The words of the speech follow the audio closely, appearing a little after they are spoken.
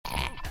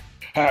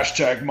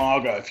Hashtag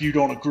MAGA. If you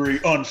don't agree,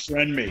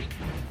 unfriend me.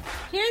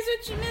 Here's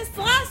what you missed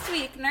last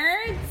week,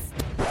 nerds.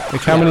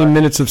 Like, how many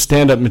minutes of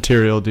stand-up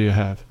material do you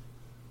have?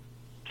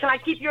 Can I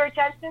keep your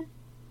attention?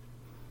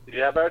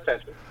 You have our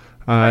attention.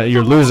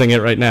 You're losing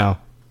it right now.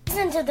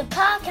 Listen to the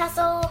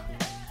Podcastle.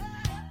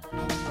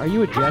 Are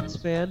you a Jets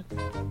fan?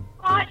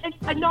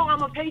 No,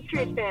 I'm a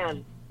Patriots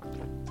fan.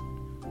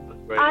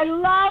 Right. I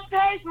love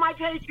my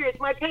Patriots.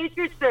 My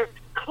Patriots, they're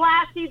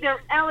classy,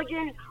 they're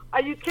elegant.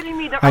 Are you kidding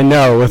me? I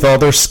know, with all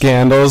their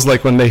scandals,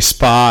 like when they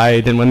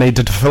spied and when they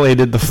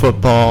deflated the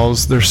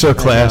footballs, they're so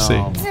classy.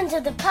 Listen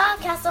to the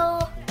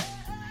Podcastle.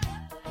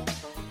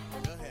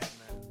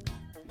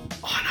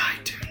 On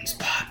iTunes,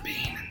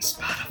 Podbean, and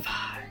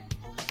Spotify.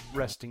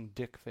 Resting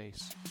dick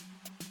face.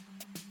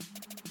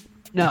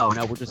 No,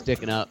 we're just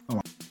dicking up.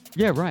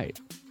 Yeah, right.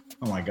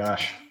 Oh my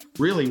gosh.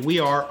 Really, we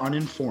are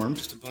uninformed.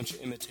 Just a bunch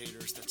of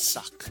imitators that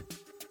suck.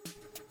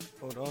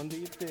 Hold on to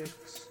your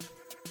dicks.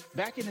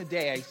 Back in the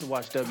day, I used to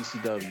watch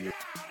WCW.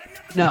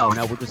 No,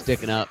 we're just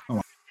dicking up.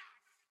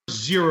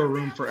 Zero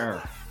room for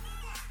error.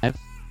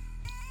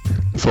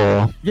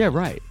 4. Yeah,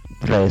 right.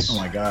 Place. Oh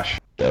my gosh.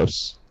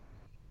 Dose.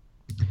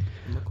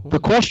 The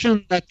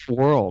question that the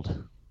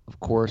world, of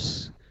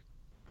course,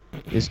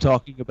 is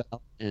talking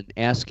about and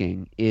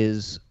asking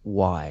is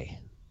why?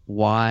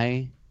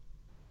 Why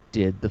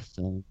did the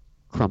film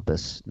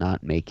Krampus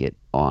not make it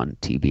on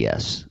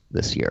TBS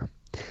this year?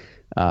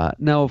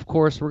 Now, of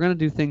course, we're going to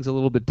do things a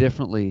little bit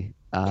differently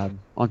on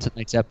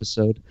tonight's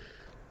episode.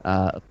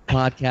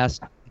 Podcast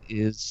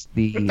is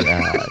the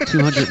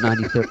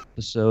 293rd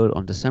episode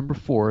on December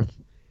 4th,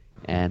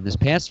 and this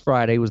past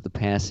Friday was the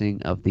passing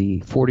of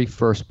the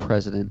 41st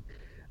president,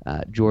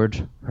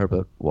 George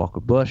Herbert Walker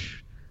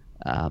Bush.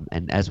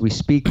 And as we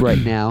speak right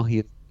now, he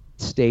is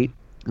in state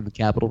in the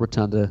Capitol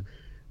Rotunda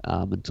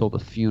until the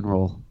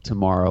funeral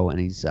tomorrow, and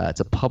it's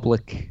a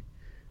public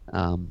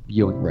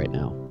viewing right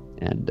now.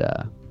 And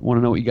want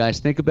to know what you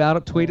guys think about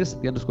it? Tweet us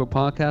at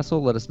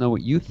 _Podcastle. Let us know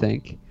what you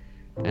think.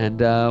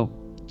 And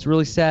it's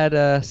really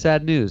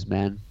sad news,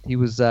 man. He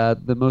was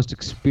the most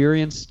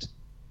experienced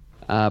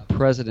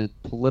president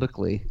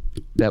politically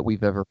that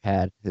we've ever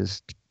had.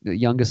 His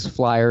youngest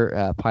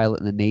flyer pilot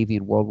in the Navy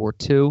in World War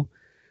II,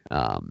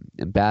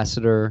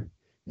 ambassador,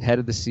 head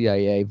of the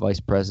CIA,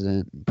 vice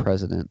president, and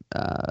president,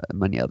 and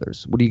many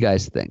others. What do you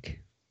guys think?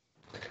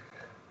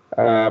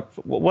 What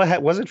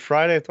was it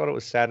Friday? I thought it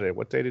was Saturday.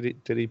 What day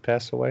did he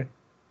pass away?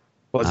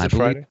 Was it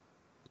Friday?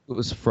 It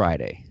was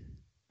Friday.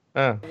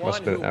 Oh,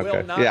 must have been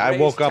okay. Yeah, I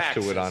woke up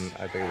to it on.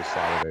 I think it was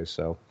Saturday.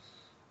 So,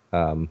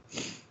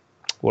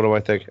 what do I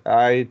think?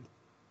 I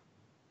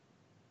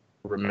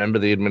remember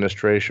the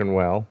administration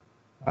well.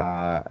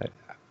 All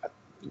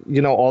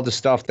the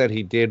stuff that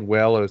he did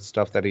well or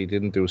stuff that he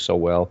didn't do so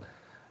well.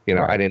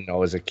 Right. I didn't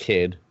know as a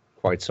kid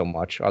quite so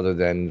much, other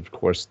than, of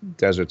course,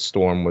 Desert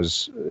Storm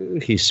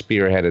he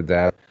spearheaded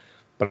that.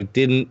 But I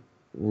didn't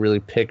really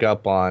pick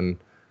up on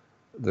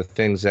the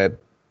things that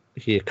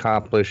he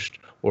accomplished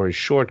or his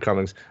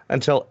shortcomings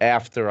until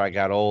after I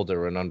got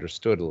older and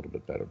understood a little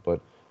bit better. But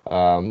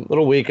a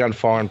little weak on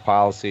foreign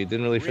policy,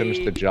 didn't really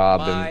finish the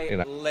job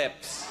in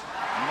lips.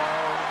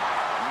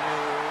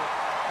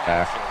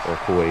 Iraq or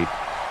Kuwait.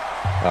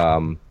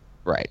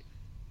 Right.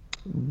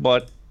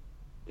 But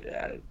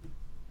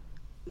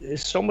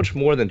it's so much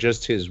more than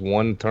just his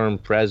one-term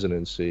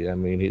presidency. I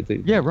mean,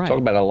 right. Talk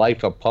about a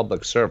life of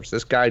public service.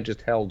 This guy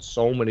just held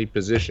so many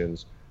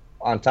positions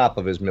on top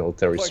of his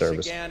military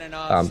service.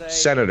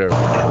 Senator,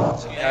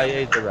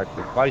 CIA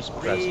director, vice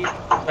president,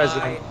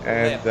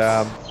 and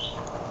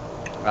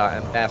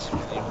ambassador.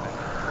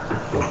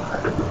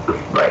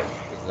 Right.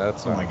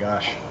 That's oh my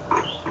gosh.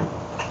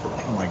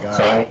 Oh my gosh.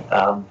 Sorry.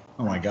 Oh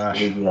my gosh.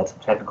 We had some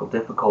technical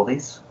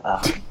difficulties.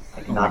 Oh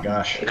my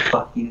gosh.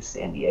 Fuck you,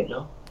 San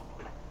Diego.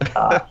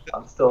 I'm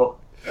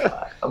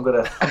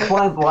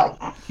flying blind.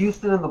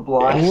 Houston in the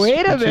blind.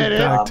 Wait a minute.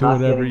 Back to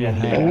whatever you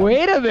have.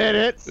 Wait a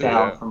minute.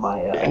 Sound from my.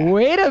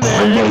 Wait a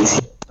minute. So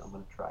I'm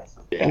gonna try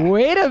something.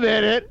 Wait a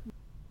minute.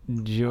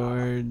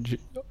 George.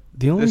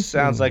 This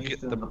sounds like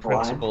the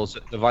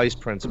vice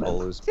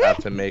principal is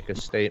about to make a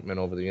statement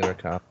over the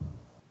intercom.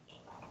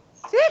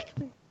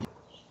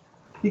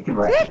 You can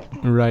write.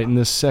 Right, and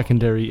the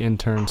secondary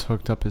interns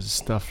hooked up his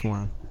stuff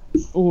for him.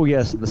 Oh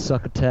yes, the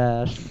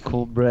succotash, the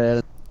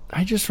cornbread.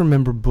 I just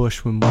remember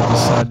Bush when we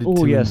decided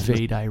to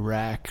invade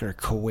Iraq or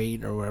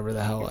Kuwait or wherever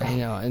the hell,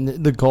 and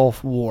the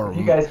Gulf War.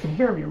 You guys can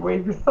hear me.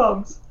 Wave your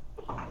thumbs.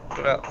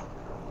 Well,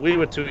 we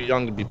were too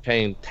young to be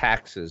paying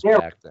taxes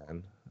back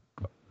then.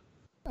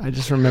 I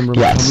just remember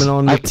coming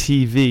on the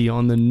TV,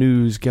 on the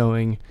news,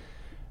 going,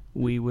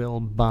 "We will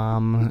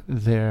bomb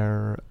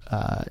their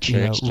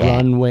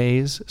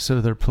runways so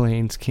their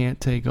planes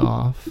can't take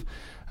off,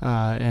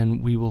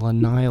 and we will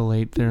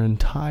annihilate their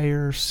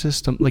entire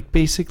system." Like,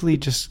 basically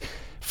just...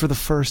 For the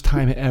first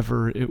time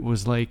ever, it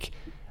was like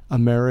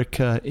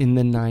America in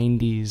the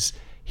 90s,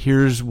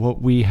 here's what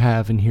we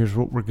have and here's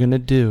what we're going to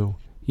do.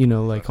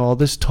 Like all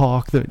this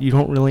talk that you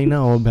don't really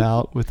know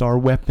about with our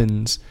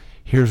weapons,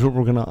 here's what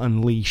we're going to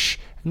unleash.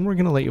 And we're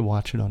going to let you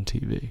watch it on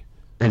TV.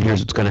 And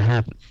here's what's going to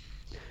happen.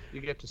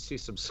 You get to see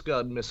some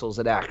Scud missiles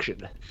in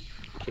action.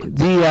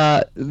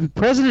 The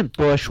President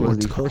Bush was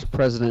the first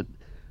president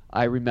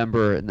I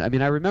remember. I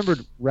mean, I remembered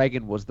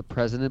Reagan was the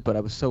president, but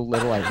I was so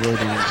little I really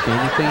didn't understand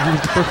anything. He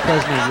was the first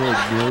president I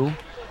really knew,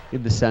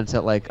 in the sense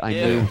that, like, I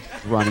knew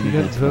running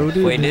against him. If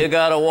we do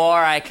go to war,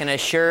 I can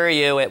assure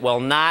you it will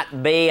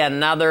not be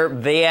another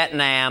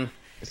Vietnam,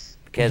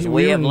 because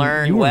we have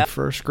learned you were in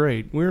first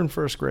grade. We were in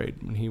first grade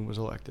when he was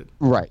elected.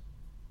 Right.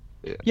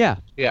 Yeah.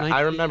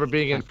 I remember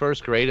being in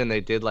first grade, and they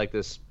did like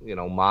this,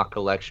 mock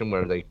election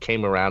where they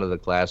came around to the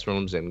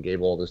classrooms and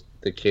gave all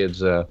the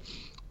kids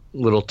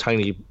little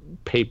tiny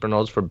paper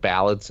notes for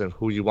ballots and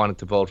who you wanted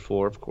to vote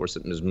for. Of course,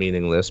 it was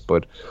meaningless,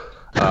 but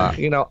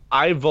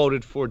I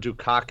voted for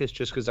Dukakis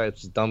just because I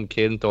was a dumb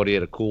kid and thought he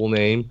had a cool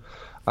name.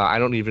 I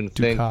don't even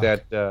think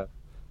that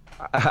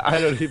I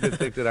don't even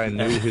think that I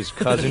knew his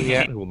cousin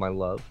yet, whom I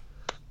love.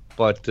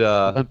 But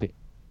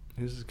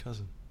who's his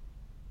cousin?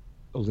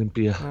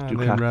 Olympia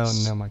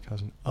Dukakis. Now my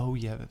cousin. Oh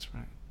yeah, that's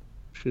right.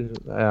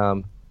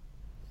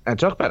 And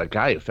talk about a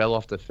guy who fell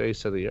off the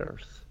face of the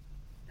earth.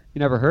 You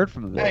never heard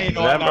from him.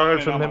 Never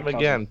heard from him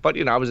again. But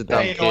I was a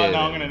dumb kid.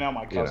 I'm going to know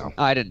my cousin.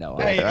 I didn't know.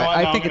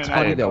 I think it's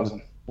funny though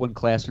when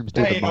classrooms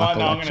do the mock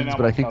elections,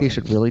 but I think they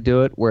should really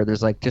do it where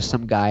there's like just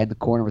some guy in the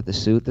corner with a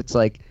suit that's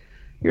like,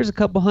 here's a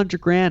couple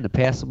 $100,000 to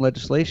pass some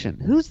legislation.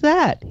 Who's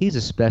that? He's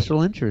a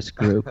special interest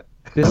group.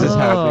 This is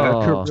how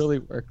America really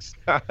works.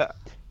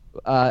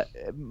 My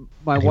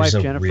wife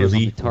Jennifer is on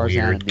the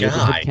Tarzan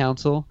Neighborhood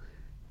Council,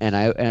 and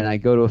I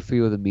go to a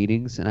few of the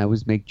meetings, and I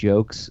always make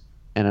jokes,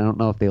 and I don't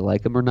know if they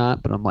like them or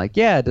not, but I'm like,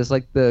 yeah, does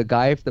like the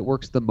guy that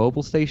works the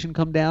mobile station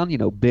come down,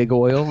 big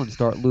oil, and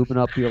start lubing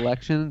up the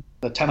election?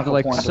 The tentacle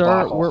like, porn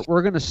sir, debacle.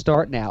 we're going to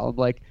start now. I'm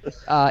like,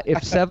 if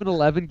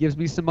 7-Eleven gives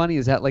me some money,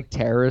 is that like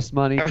terrorist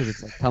money? Because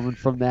it's like coming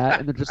from that.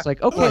 And they're just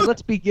like, okay,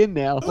 let's begin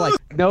now. Like,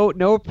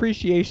 no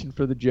appreciation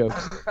for the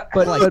jokes.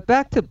 But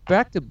back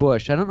to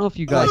Bush. I don't know if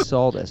you guys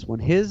saw this when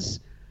the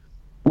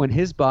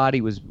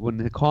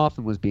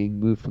coffin was being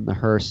moved from the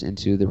hearse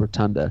into the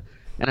rotunda.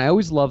 And I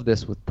always love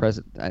this with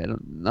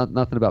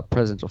nothing about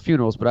presidential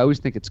funerals, but I always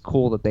think it's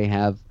cool that they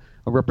have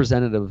a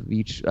representative of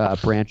each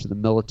branch of the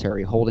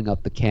military holding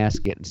up the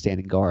casket and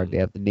standing guard. They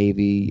have the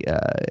Navy,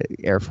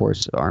 Air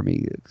Force,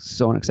 Army,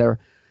 so on, etc.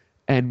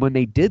 And when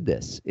they did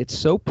this, it's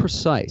so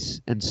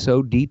precise and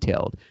so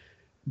detailed.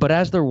 But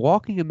as they're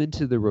walking him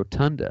into the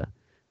rotunda,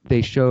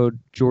 they showed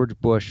George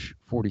Bush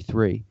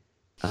 43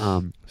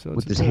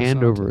 with his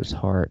hand over his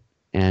heart,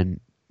 and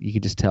you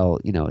can just tell,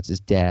 it's his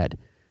dad.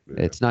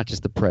 It's not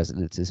just the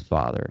president; it's his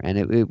father, and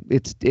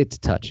it's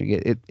touching.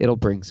 It'll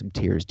bring some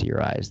tears to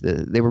your eyes.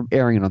 They were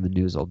airing it on the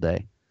news all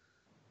day.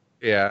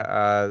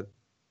 Yeah,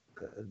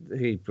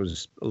 he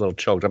was a little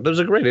choked up. There was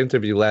a great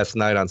interview last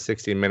night on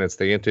 60 Minutes.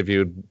 They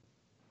interviewed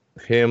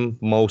him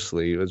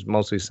mostly. It was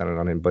mostly centered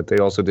on him, but they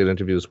also did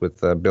interviews with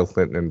Bill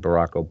Clinton and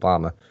Barack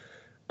Obama.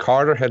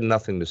 Carter had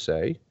nothing to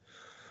say.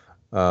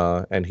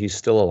 And he's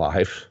still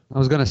alive. I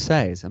was gonna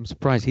say, I'm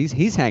surprised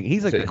he's hanging.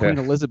 He's like the Queen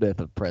Elizabeth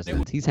of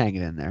presidents. He's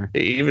hanging in there.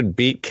 He even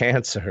beat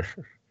cancer.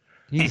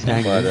 He's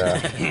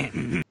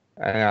hanging.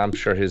 But I'm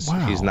sure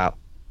he's not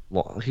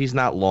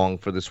long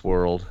for this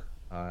world.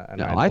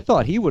 I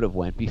thought he would have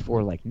went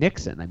before like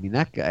Nixon. I mean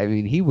that guy. I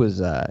mean he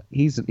was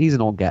he's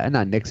an old guy.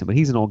 Not Nixon, but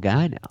he's an old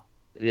guy now.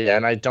 Yeah,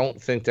 and I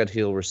don't think that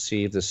he'll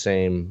receive the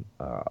same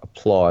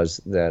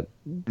applause that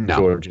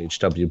George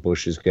H.W.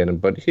 Bush is getting,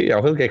 but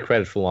he'll get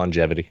credit for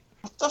longevity.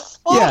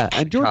 Yeah,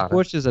 and George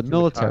Bush is a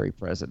military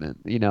president,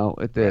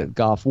 at the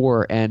Gulf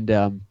War.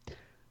 And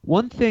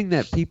one thing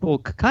that people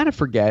kind of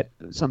forget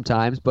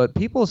sometimes, but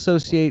people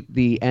associate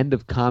the end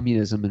of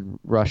communism in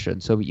Russia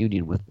and Soviet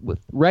Union with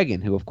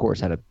Reagan, who, of course,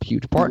 had a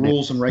huge part in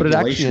it. But it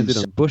actually ended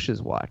on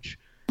Bush's watch.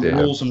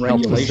 Rules and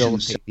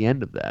regulations. The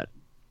end of that.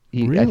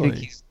 Really? I think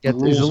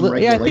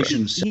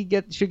he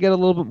should get a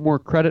little bit more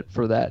credit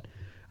for that.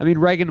 I mean,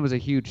 Reagan was a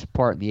huge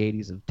part in the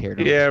 80s of tearing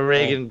down. Yeah,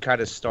 Reagan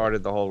kind of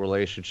started the whole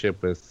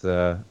relationship with,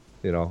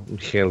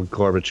 Mikhail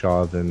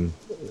Gorbachev, and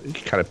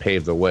kind of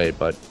paved the way.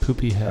 But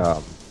poopy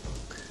head.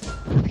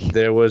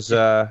 There was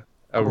a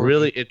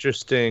really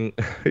interesting.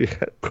 There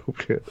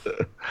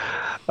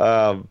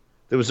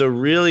was a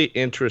really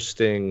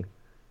interesting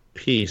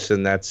piece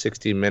in that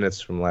 60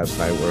 Minutes from last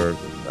night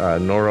where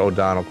Norah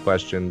O'Donnell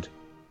questioned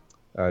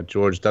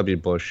George W.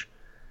 Bush.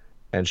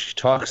 And she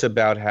talks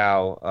about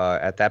how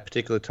at that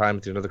particular time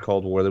at the end of the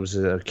Cold War, there was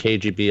a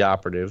KGB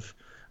operative,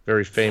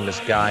 very famous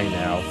guy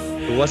now,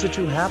 who wasn't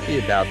too happy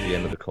about the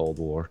end of the Cold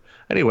War.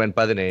 And he went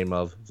by the name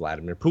of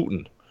Vladimir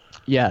Putin.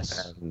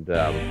 Yes. And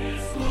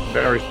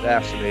very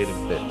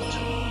fascinating bit.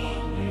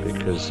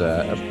 Because,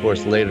 of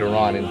course, later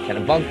on in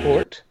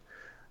Kennebunkport,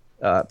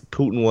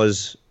 Putin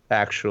was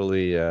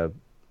actually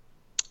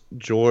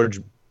George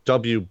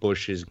W.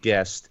 Bush's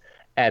guest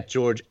at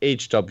George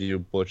H.W.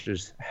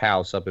 Bush's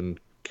house up in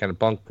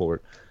Kennebunkport,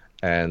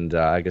 and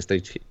I guess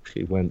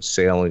he went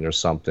sailing or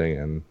something,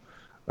 and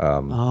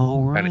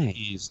right.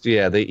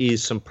 And they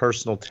eased some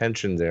personal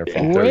tension there.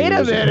 Wait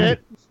a minute.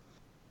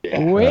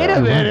 Wait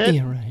a minute.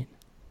 Yeah, right.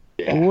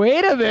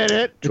 Wait a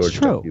minute. George it's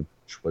true. W.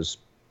 Bush was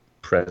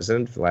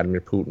president.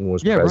 Vladimir Putin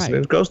was Yeah, president.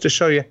 right. It goes to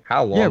show you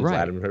how long Yeah, right.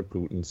 Vladimir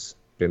Putin's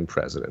been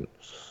president.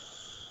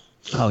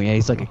 Oh, yeah,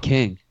 he's like a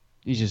king.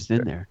 He's just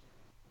in there.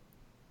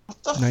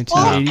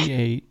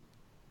 1988,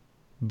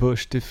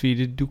 Bush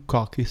defeated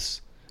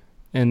Dukakis,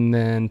 and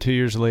then 2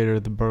 years later,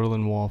 the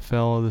Berlin Wall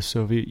fell, the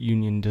Soviet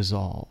Union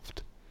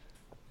dissolved.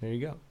 There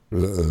you go.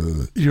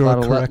 You're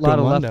a correct, lot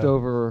of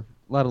Armando.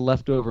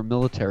 leftover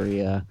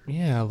military.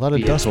 Yeah, a lot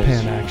of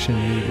dustpan action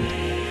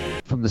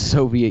needed. From the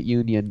Soviet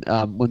Union.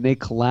 When they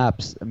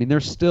collapsed, I mean,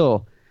 there's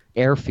still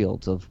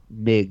airfields of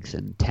MiGs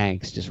and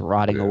tanks just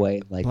rotting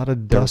away. Like A lot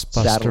of they're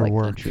dustbuster satellite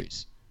work.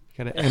 countries.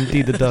 Got to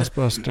empty the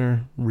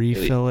dustbuster,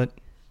 refill it.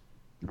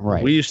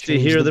 Right. We used to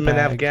Change hear the them in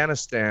bag.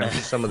 Afghanistan,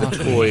 some of the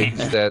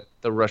toys that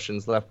the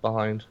Russians left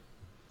behind.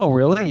 Oh,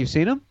 really? You've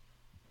seen them?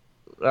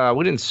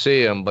 We didn't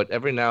see them, but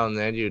every now and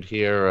then you'd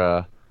hear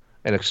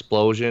an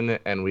explosion,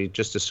 and we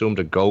just assumed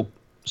a goat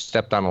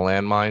stepped on a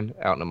landmine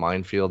out in a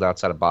minefield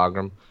outside of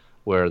Bagram,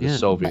 where the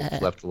Soviets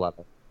left a lot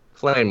of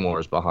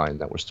claymores behind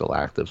that were still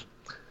active.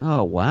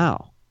 Oh,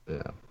 wow.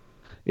 Yeah.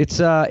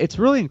 It's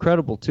really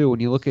incredible, too, when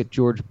you look at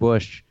George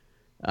Bush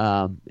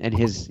and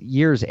his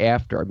years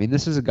after. I mean,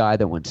 this is a guy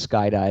that went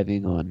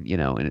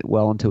skydiving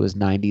well into his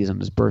 90s on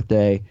his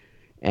birthday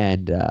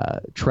and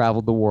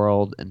traveled the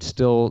world and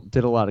still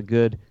did a lot of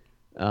good.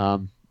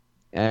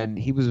 And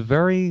he was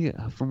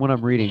from what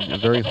I'm reading, a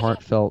very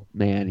heartfelt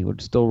man. He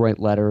would still write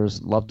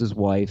letters, loved his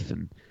wife,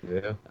 and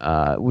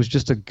was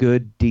just a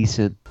good,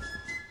 decent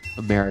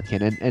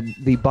American. And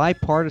the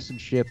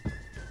bipartisanship,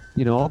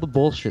 all the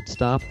bullshit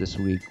stopped this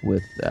week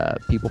with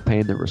people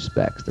paying their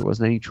respects. There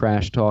wasn't any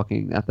trash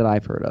talking, not that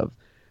I've heard of.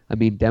 I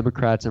mean,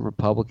 Democrats and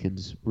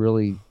Republicans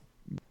really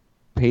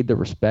paid their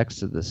respects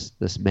to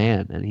this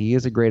man, and he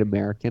is a great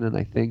American, and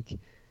I think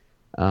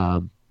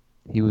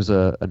he was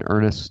an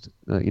earnest,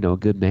 a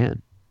good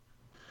man.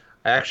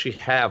 I actually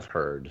have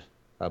heard,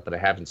 but I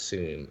haven't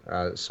seen.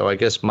 So I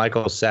guess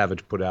Michael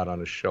Savage put out on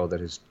his show that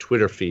his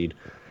Twitter feed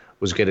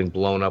was getting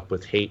blown up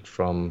with hate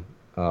from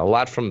a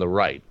lot from the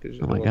right.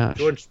 Oh my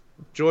gosh.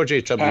 George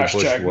H.W. Bush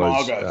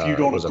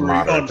was a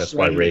moderate. That's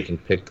why Reagan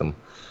picked him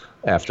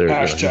after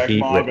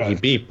he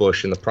beat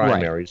Bush in the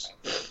primaries.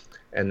 Right.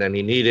 And then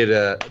he needed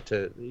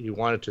he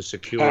wanted to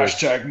secure his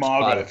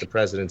spot at the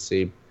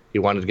presidency. He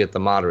wanted to get the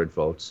moderate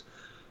votes.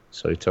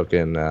 So he took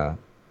in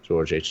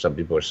George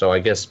H.W. Bush. So I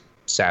guess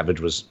Savage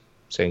was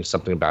saying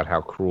something about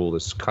how cruel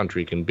this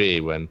country can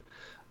be when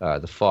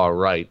the far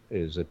right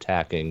is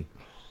attacking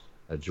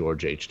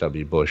George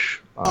H.W. Bush.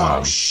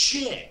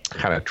 Shit!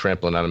 Kind of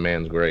trampling on a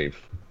man's grave.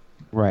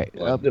 Right.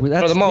 For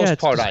the most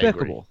part, I agree.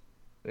 despicable.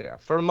 Yeah,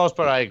 for the most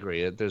part, I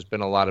agree. There's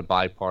been a lot of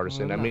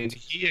bipartisan. I mean,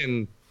 he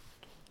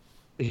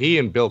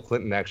and Bill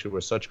Clinton actually were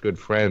such good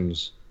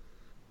friends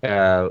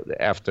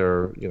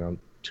after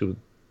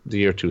the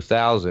year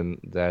 2000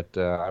 that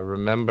I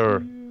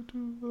remember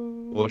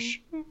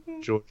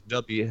George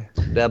W.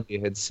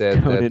 had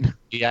said that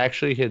he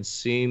actually had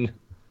seen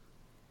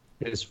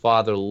his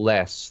father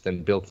less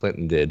than Bill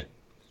Clinton did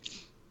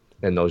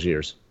in those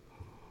years.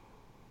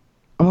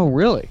 Oh,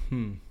 really?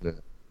 Yeah.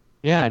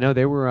 Yeah, I know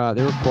they were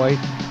quite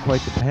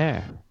the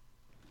pair,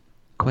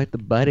 quite the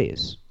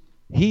buddies.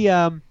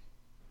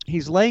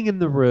 He's laying in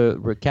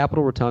the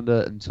Capitol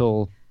Rotunda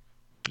until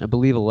I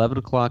believe 11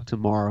 o'clock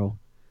tomorrow,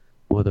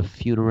 where the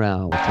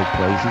funeral will take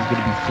place. He's going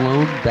to be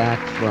flown back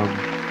from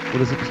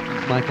what is it,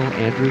 Michael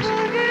Andrews?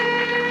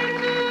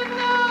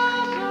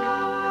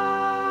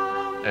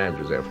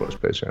 Andrews Air Force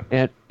Base,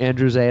 yeah.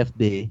 Andrews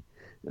AFB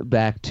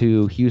back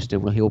to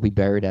Houston, where he'll be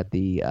buried at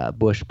the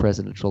Bush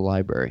Presidential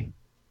Library.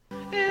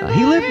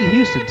 He lived in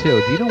Houston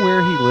too. Do you know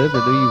where he lived?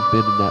 I know you've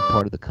been in that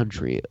part of the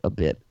country a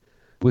bit.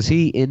 Was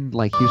he in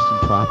like Houston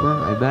proper?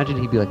 I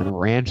imagine he'd be like on a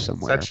ranch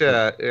somewhere. It's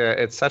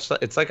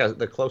like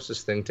the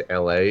closest thing to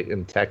LA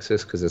in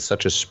Texas because it's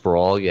such a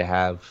sprawl. You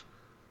have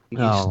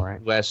east,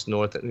 west,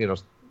 north,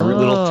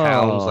 little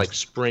towns like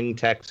Spring,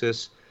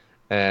 Texas,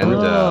 and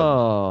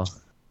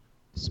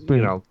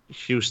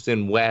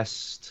Houston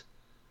West.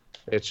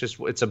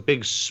 It's a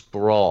big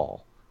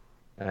sprawl.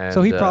 And,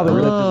 so he probably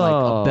lived in like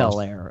a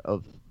Bel Air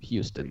of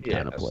Houston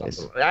kind of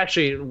place.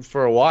 Actually,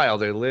 for a while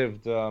they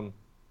lived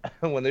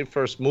when they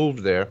first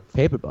moved there.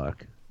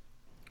 Paperback.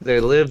 They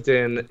lived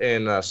in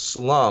a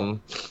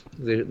slum.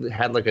 They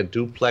had like a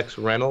duplex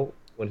rental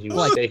when he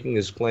was taking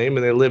his claim,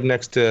 and they lived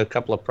next to a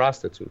couple of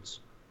prostitutes.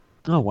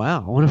 Oh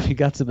wow! I wonder if you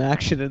got some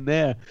action in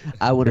there.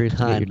 I wonder if you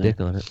get your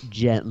dick on it.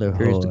 Gentler,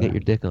 curious to get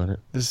your dick on it.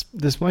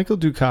 This Michael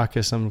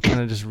Dukakis, I'm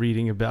kind of just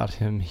reading about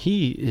him.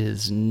 He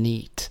is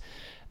neat.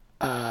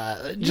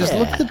 Just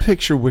look at the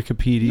picture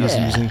Wikipedia is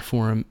using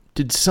for him.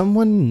 Did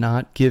someone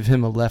not give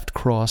him a left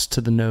cross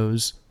to the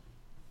nose?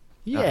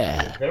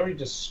 Yeah. Very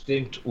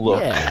distinct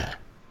look. Yeah.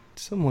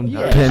 Someone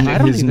bent I his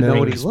don't even nose. know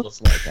what he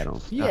looks like. I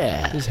don't.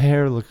 His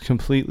hair looked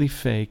completely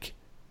fake.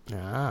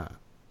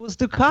 Was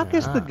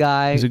Dukakis the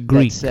guy He's a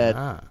Greek. that said,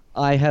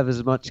 "I have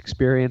as much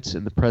experience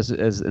in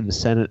the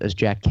Senate as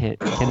Jack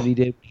Kennedy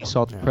did"? He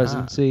sought the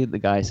presidency, and the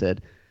guy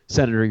said,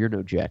 "Senator, you're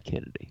no Jack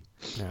Kennedy."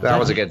 That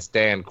was against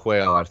Dan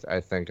Quayle,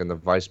 I think, in the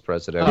vice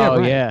president.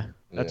 Oh, yeah.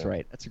 That's Yeah.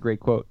 right. That's a great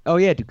quote. Oh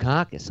yeah,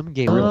 Dukakis. Someone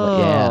gave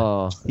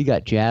yeah. He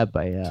got jabbed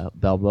by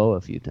Balboa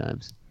a few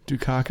times.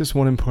 Dukakis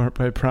won in part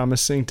by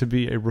promising to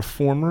be a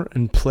reformer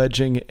and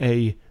pledging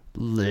a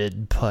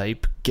lead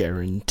pipe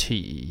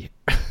guarantee.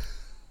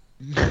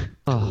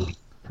 Oh,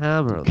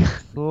 hammer on the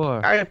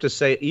floor. I have to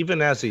say,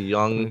 even as a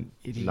young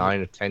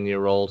 9 or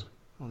 10-year-old,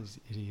 All these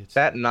idiots.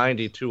 that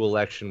 92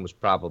 election was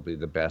probably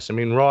the best. I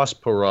mean, Ross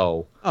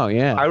Perot. Oh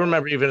yeah. I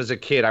remember even as a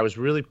kid, I was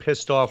really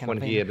pissed off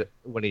when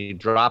he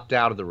dropped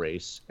out of the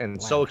race,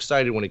 and so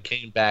excited when he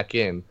came back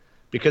in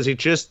because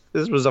this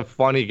was a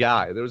funny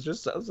guy. I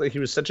was like, he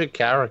was such a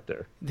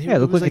character. Yeah, it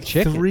looked like a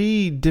chicken.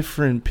 3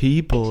 different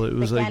people. It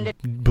was like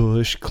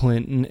Bush,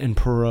 Clinton, and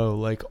Perot,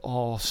 like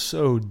all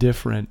so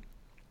different.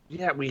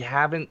 Yeah, we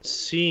haven't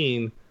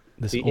seen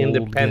This the old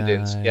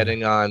independents guy.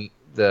 getting on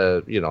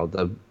the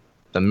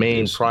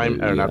main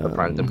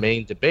the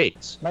main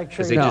debates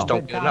because they just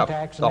don't get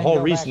enough. The whole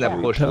reason that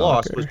Bush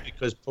lost was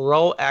because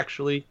Perot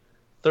actually,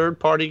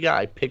 third-party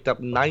guy, picked up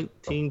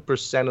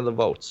 19% of the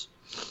votes.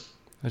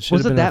 That should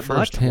Was have it been our that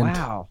first much? hint.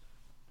 Wow.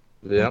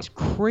 Yeah. That's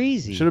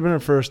crazy. Should have been our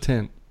first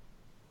hint.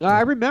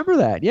 I remember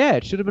that. Yeah,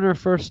 it should have been our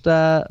first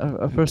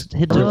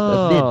hint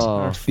of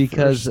mint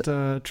because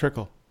First,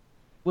 trickle.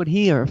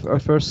 when our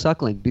first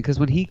suckling, because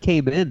when he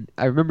came in,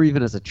 I remember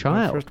even as a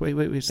child, First, wait,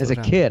 as a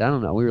kid, I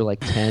don't know, we were like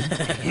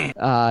 10.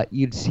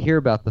 You'd hear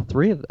about the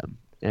 3 of them,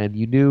 and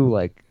you knew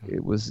like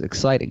it was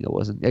exciting. It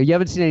wasn't. You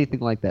haven't seen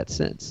anything like that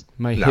since.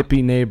 My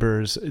hippie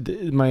neighbors,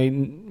 my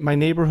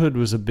neighborhood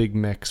was a big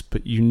mix,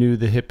 but you knew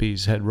the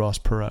hippies had Ross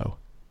Perot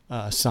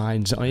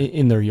signs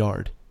in their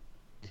yard.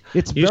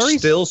 You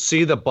still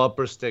see the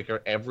bumper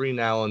sticker every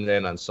now and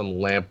then on some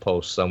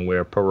lamppost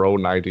somewhere,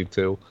 Perot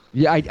 92.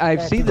 Yeah,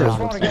 I've seen those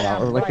once in a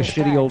while, or like a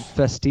shitty old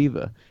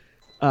Festiva.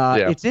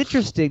 It's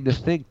interesting to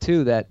think,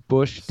 too, that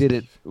Bush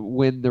didn't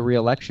win the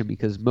re-election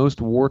because most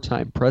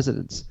wartime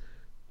presidents,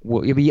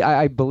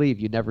 I believe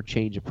you never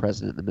change a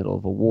president in the middle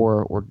of a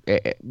war or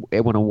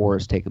when a war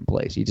is taking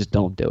place. You just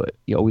don't do it.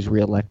 You always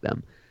re-elect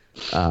them.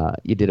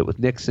 You did it with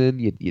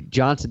Nixon.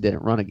 Johnson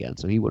didn't run again,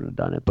 so he wouldn't have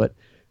done it. But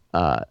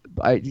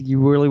you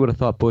really would have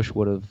thought Bush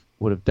would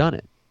have done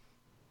it.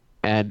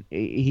 And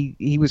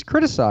he was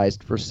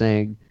criticized for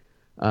saying,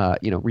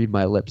 read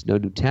my lips, no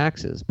new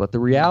taxes. But the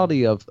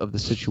reality of the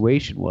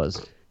situation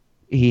was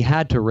he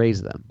had to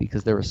raise them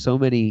because there were so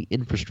many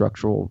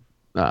infrastructural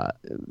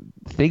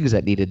things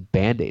that needed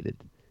band-aided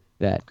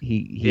that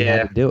he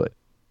had to do it.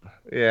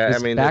 Yeah,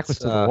 His back was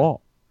to the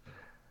wall.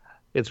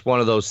 It's one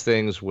of those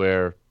things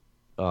where,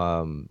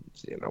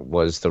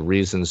 was the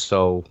reason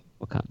so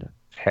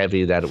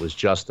heavy that it was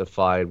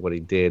justified what he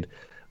did.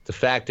 The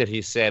fact that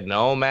he said,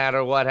 no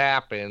matter what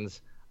happens,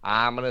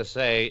 I'm going to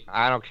say,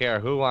 I don't care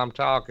who I'm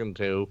talking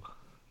to,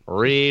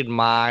 read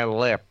my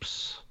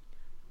lips.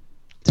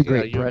 It's a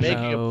great you're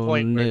making a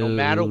point where no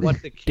matter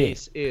what the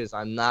case is,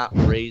 I'm not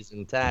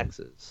raising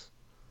taxes.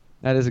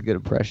 That is a good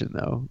impression,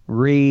 though.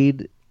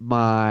 Read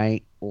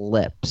my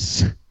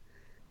lips.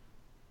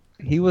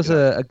 He was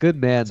a good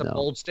man, though. It's a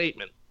bold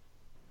statement.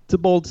 It's a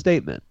bold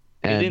statement.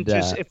 And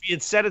if he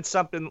had said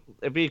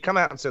if he had come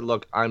out and said,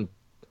 look, I'm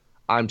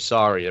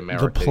sorry,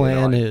 America. The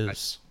plan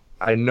is.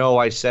 I know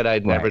I said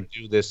I'd never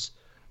do this,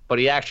 but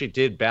he actually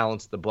did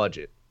balance the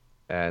budget.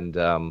 And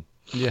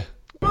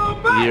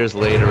years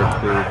later, it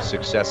proved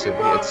successive.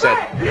 It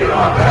set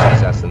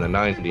success in the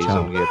 90s,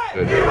 and we had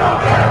good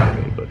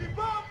economy.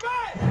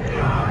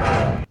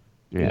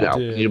 But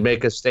you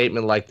make a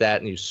statement like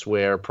that, and you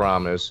swear a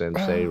promise, and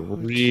say,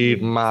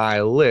 "Read my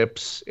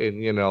lips,"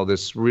 in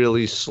this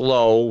really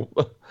slow,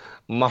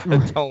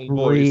 monotone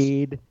voice.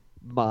 Read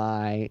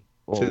my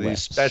to lips.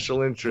 These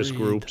special interest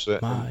groups,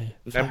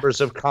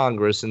 members of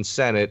Congress and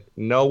Senate.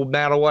 No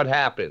matter what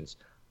happens,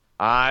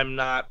 I'm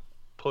not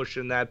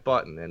pushing that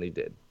button, and he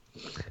did.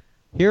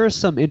 Here are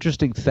some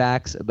interesting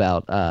facts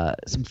about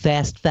some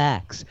fast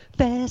facts.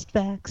 Fast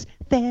facts.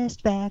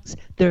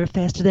 They're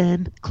faster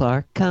than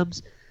Clark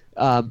comes.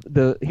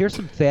 Here's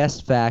some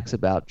fast facts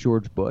about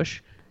George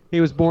Bush.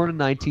 He was born in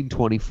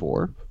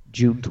 1924,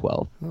 June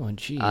 12th. Oh,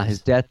 jeez.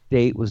 His death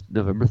date was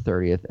November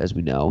 30th, as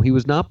we know. He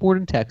was not born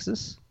in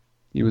Texas.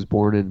 He was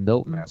born in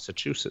Milton,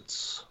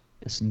 Massachusetts.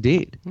 Yes,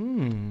 indeed.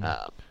 Home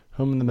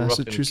in the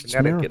Massachusetts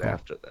Connecticut Miracle.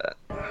 after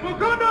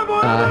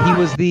that. He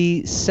was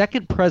the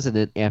second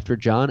president after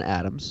John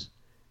Adams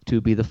to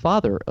be the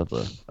father of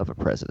a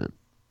president.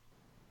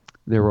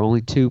 There were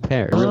only 2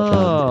 pairs,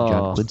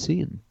 John Quincy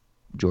and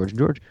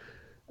George.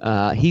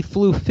 He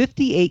flew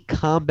 58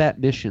 combat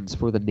missions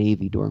for the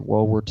Navy during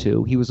World War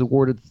II. He was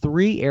awarded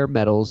 3 air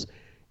medals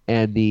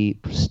and the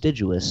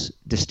prestigious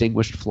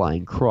Distinguished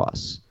Flying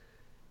Cross.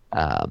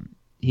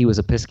 He was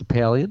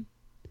Episcopalian.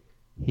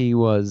 He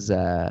was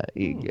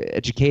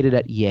educated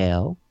at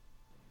Yale.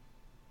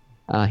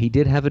 He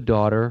did have a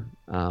daughter,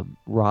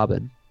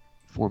 Robin,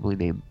 formerly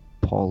named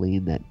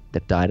Pauline,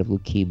 that died of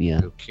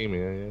leukemia.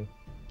 Leukemia, yeah.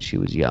 She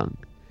was young.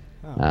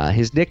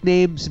 His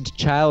nickname since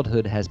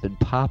childhood has been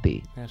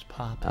Poppy. That's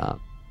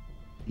Poppy.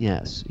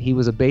 Yes, he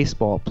was a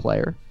baseball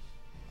player.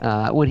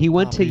 When he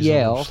went to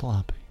Yale,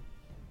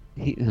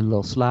 a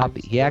little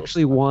sloppy. He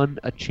actually won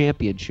a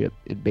championship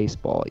in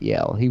baseball at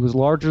Yale. He was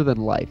larger than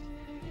life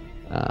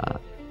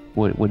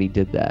when he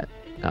did that.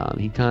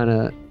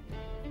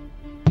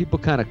 People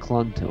kind of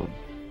clung to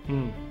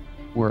him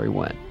where he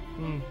went.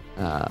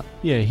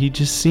 Yeah, he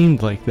just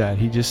seemed like that.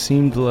 He just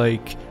seemed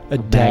like a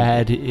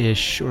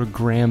dad-ish or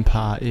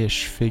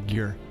grandpa-ish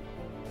figure.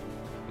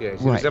 Yeah,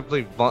 he was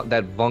definitely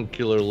that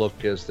vuncular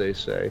look, as they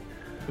say.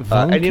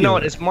 Vuncular? And you know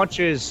what? As much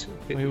as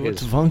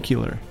what's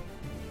vuncular?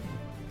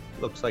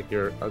 Looks like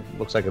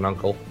an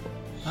uncle.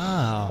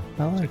 Oh,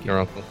 I like your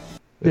uncle.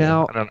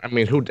 Now,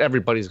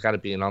 everybody's got to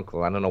be an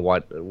uncle. I don't know why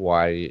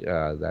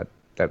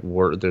that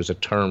word. There's a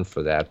term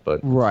for that, but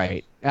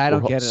right. I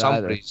don't get it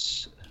either.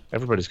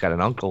 Everybody's got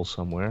an uncle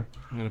somewhere.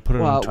 I'm gonna put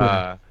it on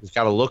Twitter. He's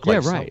got to look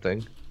like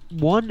something.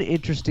 One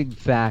interesting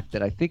fact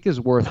that I think is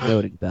worth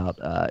noting about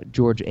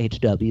George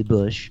H.W.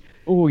 Bush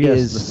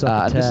is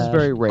this is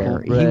very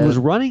rare. He was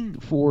running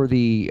for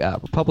the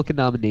Republican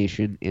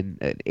nomination in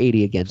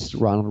 '80 against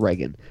Ronald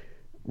Reagan.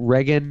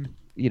 Reagan,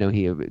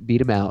 he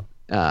beat him out.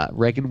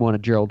 Reagan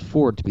wanted Gerald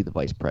Ford to be the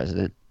vice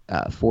president.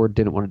 Ford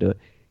didn't want to do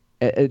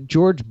it.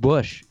 George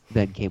Bush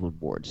then came on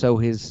board. So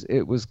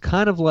it was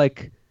kind of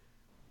like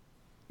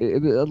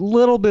a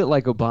little bit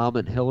like Obama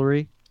and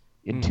Hillary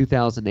in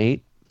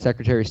 2008,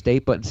 Secretary of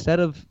State. But instead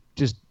of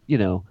just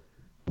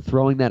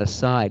throwing that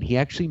aside, he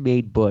actually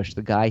made Bush,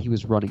 the guy he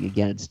was running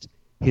against,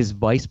 his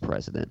vice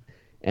president.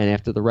 And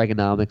after the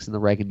Reaganomics and the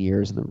Reagan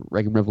years and the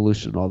Reagan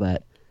Revolution and all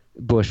that,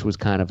 Bush was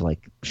kind of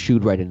like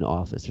shooed right into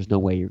office. There's no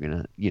way you're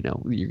gonna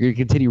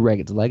continue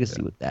Reagan's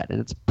legacy with that. And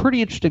it's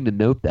pretty interesting to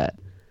note that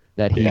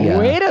he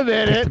Wait a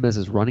minute. picked him as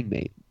his running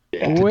mate.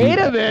 Wait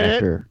a minute.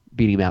 After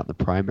beating him out in the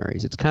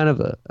primaries, it's kind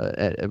of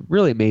a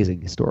really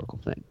amazing historical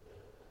thing.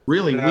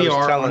 Really, we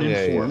are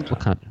uninformed.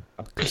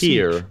 A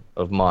peer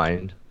of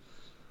mine,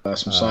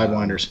 some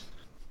sidewinders,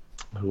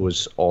 who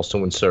was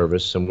also in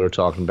service, and we were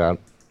talking about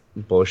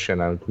Bush,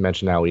 and I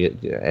mentioned how he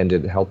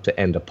helped to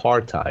end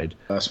apartheid.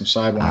 Some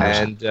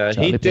sidewinders, and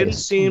he didn't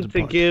seem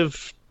to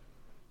give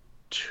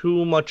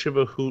too much of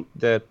a hoot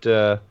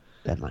that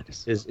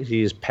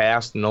he's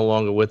passed, no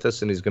longer with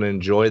us, and he's going to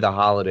enjoy the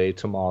holiday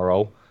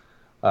tomorrow.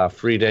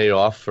 Free day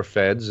off for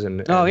feds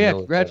and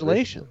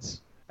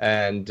congratulations.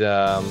 And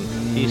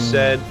he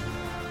said,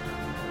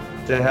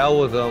 to hell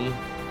with him.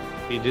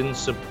 He didn't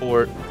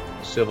support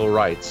civil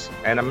rights,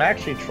 and I'm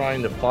actually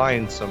trying to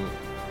find some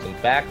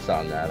facts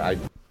on that.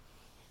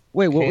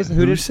 Wait, what was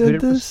who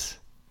said this?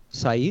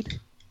 Saeed?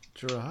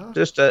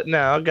 Just a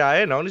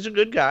guy. No, he's a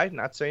good guy.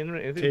 Not saying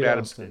anything bad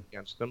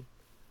against him.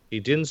 He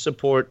didn't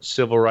support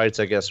civil rights,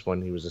 I guess,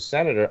 when he was a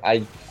senator.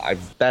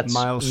 That's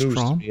Miles news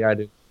Strong? to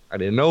me. I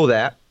didn't know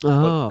that.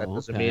 Oh, but that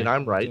doesn't mean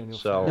I'm right.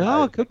 So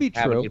no, it could be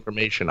have true.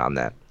 Information on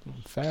that.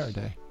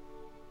 Faraday.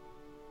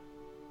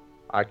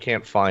 I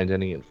can't find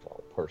any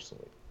info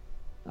personally.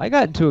 I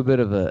got into a bit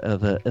of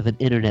an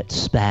internet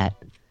spat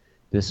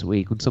this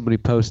week when somebody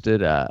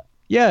posted,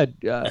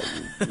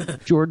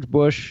 George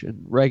Bush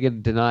and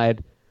Reagan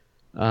denied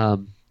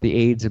the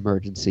AIDS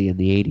emergency in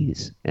the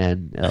 80s,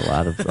 and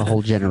a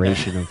whole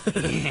generation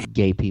of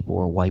gay people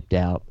were wiped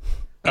out.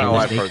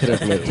 I've they heard could have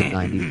that. lived to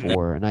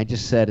 94, and I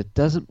just said it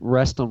doesn't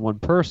rest on one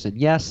person.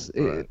 Yes,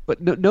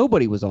 but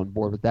nobody was on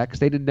board with that because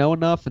they didn't know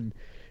enough, and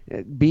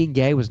being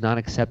gay was not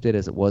accepted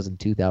as it was in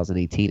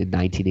 2018 and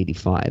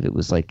 1985. It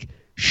was like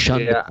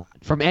shunned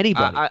from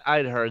anybody.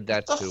 I'd heard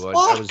that too.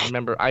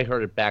 I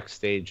heard it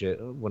backstage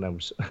when I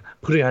was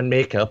putting on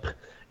makeup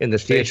in the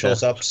theater.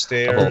 Facials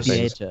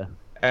upstairs.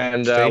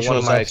 And one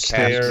of my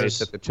upstairs.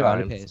 castmates at the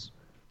time. This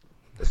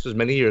was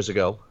many years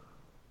ago.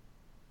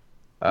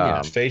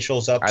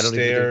 Facials upstairs. I don't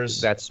even think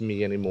that's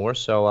me anymore,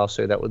 so I'll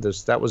say that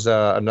was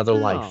another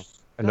life,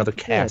 another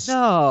cast.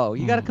 No,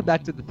 you got to come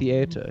back to the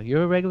theater.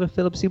 You're a regular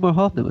Philip Seymour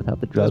Hoffman without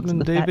the drugs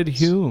and the David fats.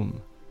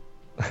 Hume.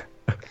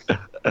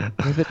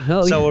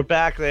 So we're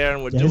back there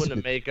and we're doing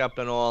the makeup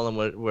and all, and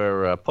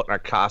we're putting our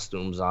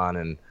costumes on,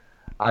 and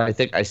I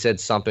think I said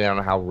something. I don't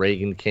know how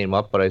Reagan came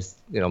up, but I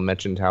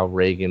mentioned how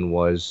Reagan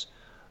was,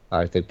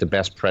 I think, the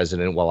best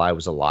president while I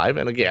was alive.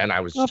 And again, I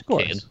was just a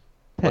kid.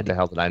 What the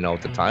hell did I know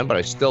at the time? But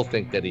I still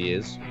think that he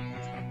is.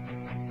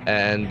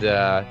 And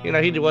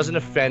he wasn't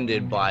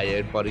offended by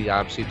it, but he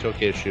obviously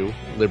took issue.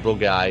 Liberal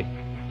guy,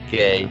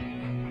 gay,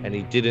 and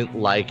he didn't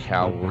like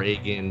how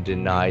Reagan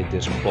denied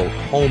this quote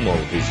homo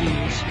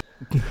disease.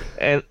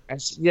 And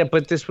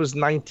but this was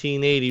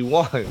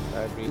 1981.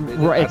 I mean,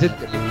 right? They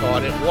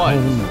thought it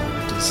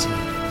was.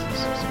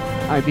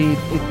 I mean,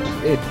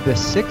 in the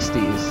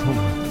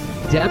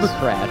 60s,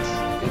 Democrats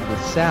in the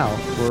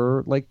South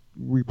were like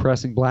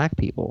repressing black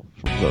people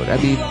from vote. I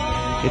mean,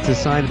 it's a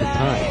sign of the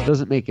times. It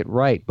doesn't make it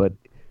right, but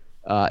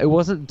it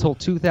wasn't until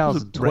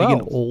 2012.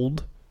 Reagan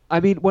old? I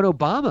mean, when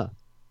Obama,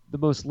 the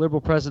most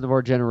liberal president of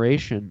our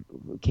generation,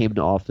 came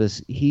into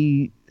office,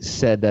 he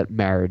said that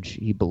marriage,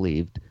 he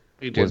believed,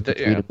 was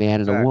between a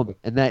man and a woman.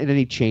 And then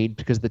he changed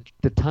because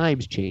the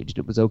times changed.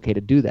 It was okay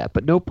to do that.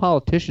 But no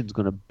politician's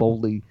going to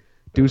boldly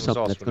do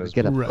something that's going to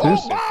get up.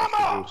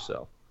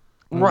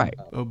 Right.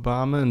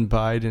 Obama and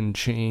Biden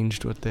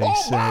changed what they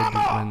said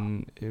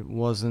when it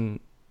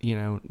wasn't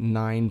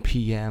 9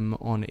 p.m.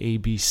 on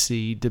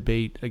ABC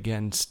debate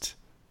against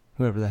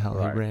whoever the hell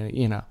he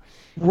ran.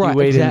 Right, he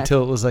waited exactly.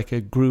 until it was like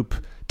a group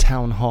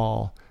town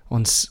hall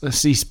on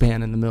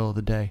C-SPAN in the middle of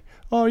the day.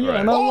 Oh yeah,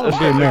 and I love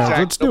gay marriage.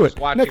 Let's do it.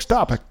 Next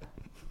topic.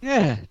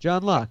 Yeah,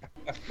 John Locke.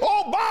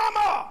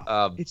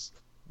 It's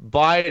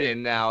Biden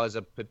now as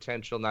a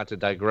potential, not to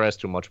digress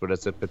too much, but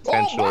as a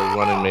potential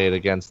running mate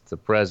against the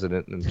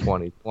president in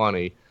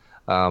 2020.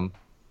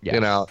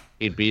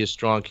 He'd be a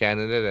strong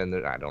candidate,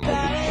 and I don't know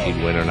if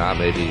he'd win or not.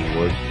 Maybe he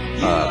would.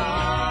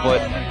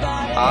 But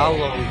I'll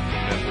always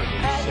remember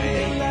him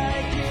saying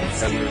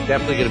that we're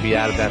definitely going to be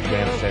out of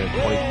Afghanistan in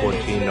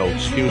 2014. No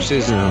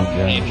excuses.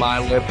 My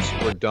lips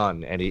were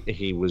done. And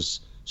he was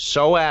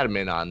so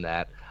adamant on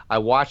that. I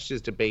watched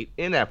his debate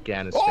in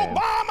Afghanistan.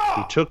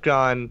 He took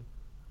on...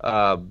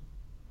 I'm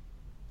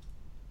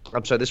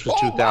sorry, this was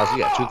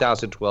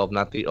 2012,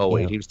 not the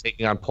 08. He was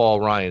taking on Paul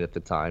Ryan at the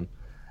time.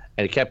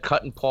 And he kept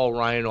cutting Paul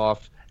Ryan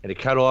off, and he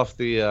cut off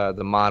the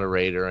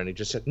moderator, and he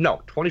just said,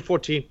 no,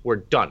 2014, we're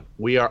done.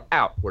 We are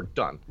out. We're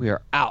done. We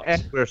are out.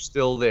 And we're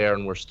still there,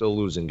 and we're still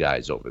losing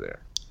guys over there.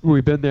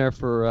 We've been there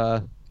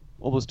for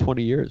almost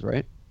 20 years,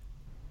 right?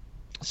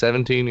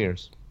 17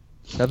 years.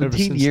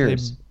 17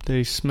 years.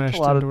 They smashed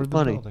a lot into of the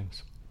money.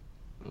 buildings.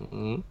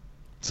 Mm-hmm.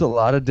 It's a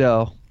lot of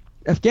dough.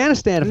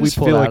 Afghanistan, if we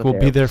pull feel out like of we'll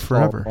there, be there fall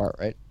forever. apart,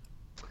 right?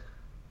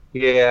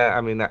 Yeah,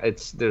 I mean,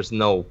 there's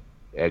no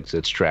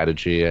exit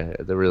strategy.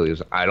 There really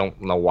is. I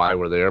don't know why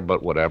we're there,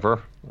 but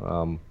whatever.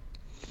 To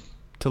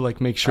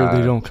make sure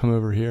they don't come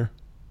over here.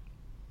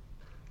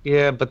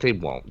 Yeah, but they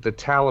won't. The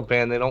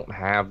Taliban, they don't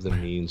have the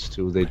means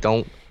to. They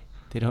don't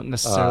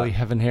necessarily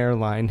have an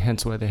airline,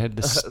 hence why they had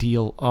to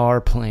steal our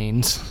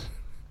planes.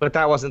 But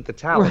that wasn't the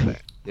Taliban,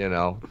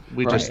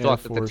 We just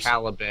thought that the Force.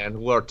 Taliban,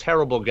 who are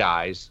terrible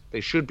guys,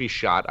 they should be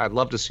shot. I'd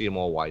love to see them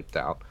all wiped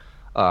out.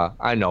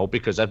 I know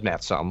because I've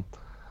met some.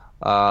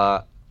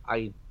 I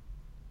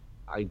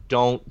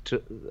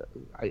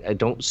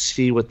don't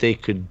see what they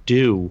could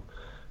do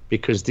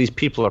because these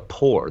people are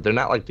poor. They're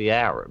not like the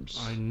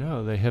Arabs. I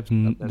know they have.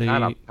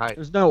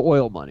 There's no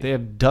oil money. They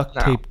have duct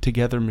taped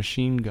together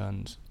machine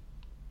guns.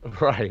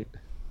 Right.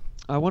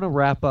 I want to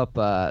wrap up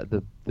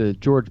the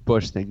George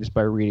Bush thing just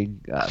by reading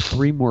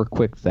 3 more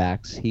quick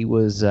facts. He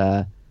was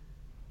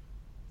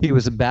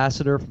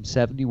ambassador from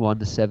 71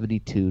 to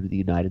 72 to the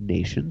United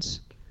Nations,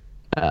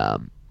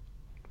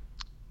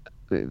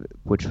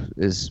 which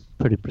is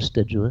pretty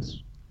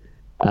prestigious.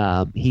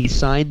 He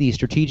signed the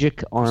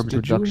Strategic Arms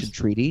Reduction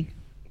Treaty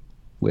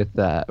with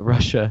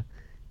Russia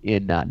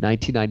in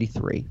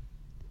 1993,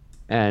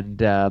 and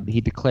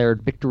he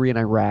declared victory in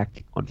Iraq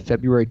on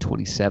February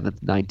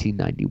 27th,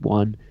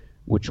 1991,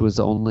 which was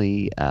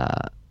only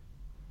a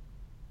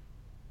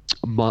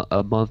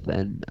month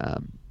and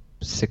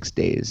 6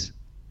 days,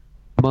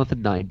 a month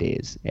and 9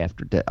 days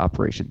after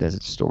Operation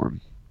Desert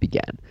Storm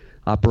began.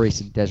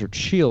 Operation Desert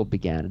Shield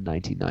began in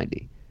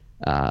 1990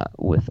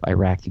 with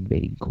Iraq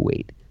invading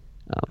Kuwait.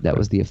 That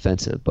was the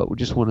offensive. But we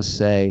just want to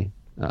say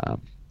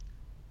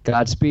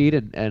Godspeed,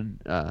 and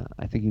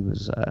I think he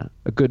was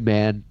a good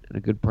man and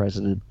a good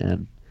president,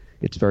 and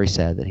it's very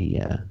sad that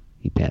he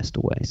passed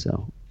away.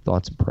 So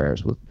thoughts and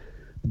prayers with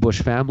the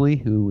Bush family,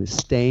 who is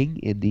staying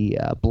in the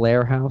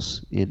Blair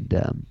House in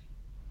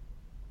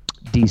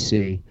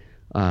D.C.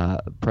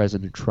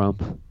 President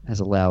Trump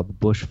has allowed the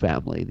Bush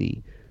family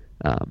the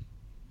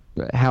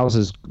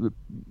houses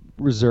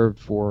reserved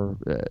for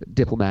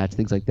diplomats,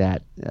 things like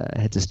that,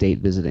 heads of state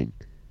visiting,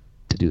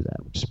 to do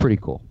that, which is pretty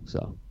cool.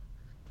 So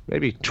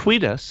maybe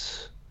tweet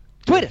us.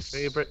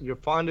 Your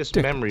fondest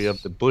memory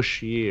of the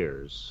Bush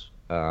years.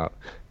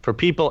 For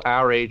people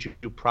our age,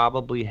 you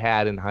probably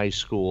had in high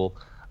school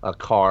a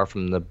car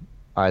from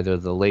either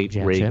the late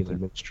Reagan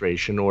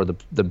administration or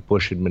the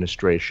Bush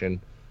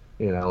administration,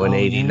 in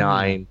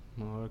 '89,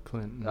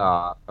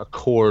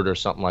 Accord or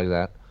something like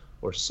that,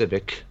 or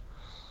Civic.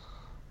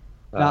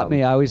 Not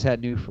me. I always had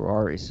new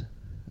Ferraris.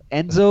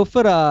 Enzo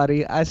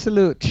Ferrari, I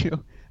salute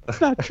you. It's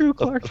not true,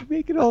 Clark. You're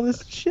making all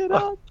this shit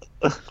up.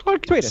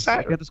 Tweet us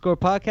at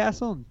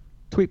 _Podcastle, and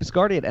tweet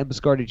Biscardi at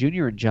mbiscardi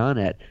Jr. and John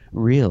at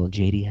real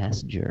JD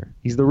Hassinger.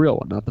 He's the real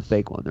one, not the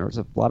fake one. There's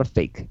a lot of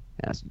fake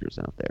Hassingers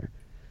out there.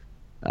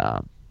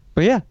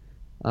 But yeah,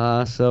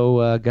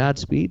 so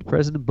Godspeed,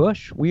 President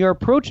Bush. We are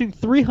approaching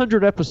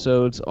 300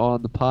 episodes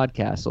on the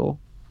Podcastle.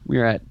 We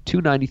are at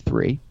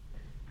 293,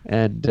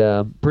 and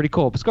pretty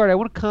cool. Biscardi, I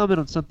want to comment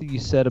on something you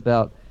said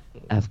about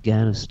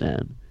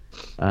Afghanistan.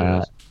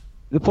 Yes.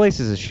 The place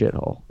is a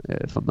shithole,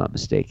 if I'm not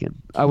mistaken.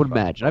 I would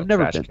imagine. I've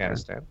never been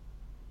there.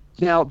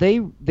 Now, they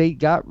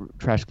got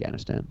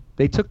Trashafghanistan.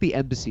 They took the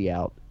embassy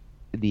out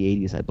in the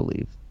 80s, I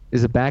believe.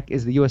 Is it back?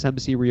 Is the U.S.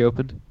 Embassy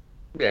reopened?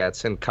 Yeah,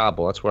 it's in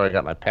Kabul. That's where I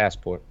got my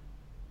passport.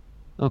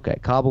 Okay,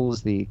 Kabul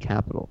is the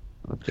capital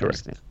of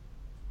Afghanistan. Correct.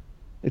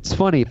 It's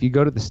funny, if you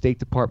go to the State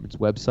Department's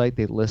website,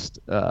 they list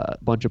a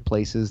bunch of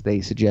places they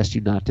suggest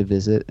you not to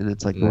visit, and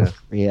it's like North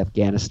Korea,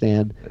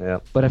 Afghanistan. Yeah.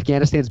 But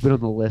Afghanistan's been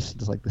on the list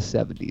since like the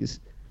 70s.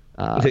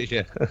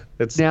 Yeah,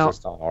 it's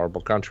just a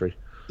horrible country.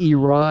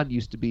 Iran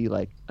used to be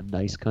like a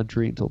nice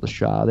country until the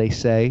Shah, they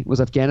say. Was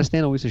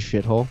Afghanistan always a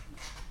shithole?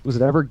 Was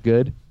it ever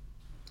good?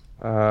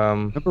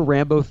 Remember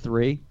Rambo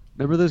 3?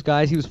 Remember those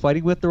guys he was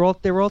fighting with? They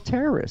were all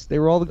terrorists. They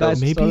were all the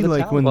guys. Maybe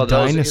like when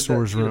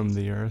dinosaurs roamed roamed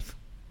the earth.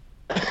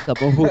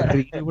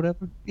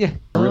 Whatever. Yeah.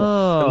 The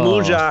Oh.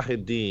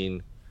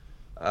 Mujahideen.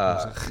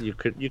 You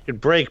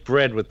could break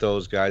bread with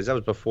those guys. That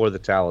was before the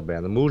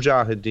Taliban. The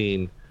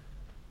Mujahideen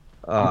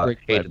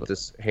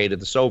hated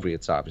the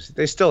Soviets. Obviously,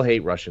 they still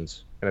hate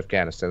Russians in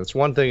Afghanistan. It's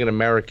one thing an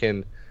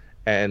American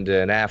and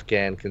an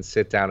Afghan can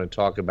sit down and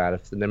talk about.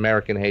 If an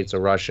American hates a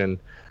Russian,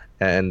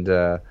 and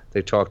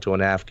they talk to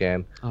an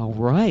Afghan. Oh,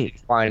 right.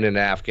 Find an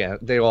Afghan.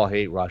 They all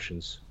hate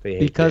Russians. They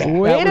hate Because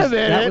them.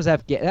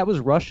 that was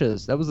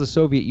Russia's. That was the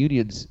Soviet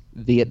Union's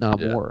Vietnam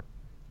War.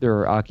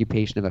 Their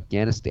occupation of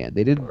Afghanistan.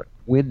 They didn't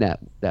win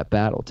that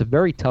battle. It's a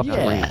very tough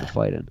terrain to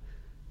fight in,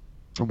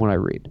 from what I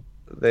read.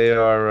 They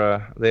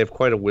have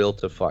quite a will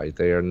to fight.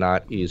 They are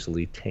not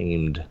easily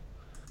tamed,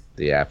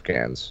 the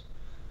Afghans.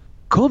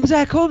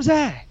 Kumzak.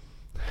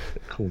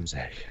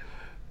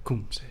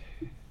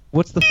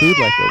 What's the food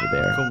like over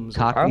there?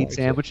 Cockmeat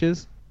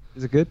sandwiches?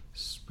 Is it good?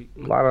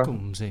 A lot of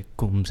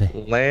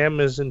lamb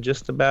isn't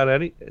just about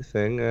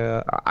anything.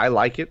 I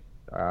like it.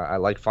 I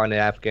like finding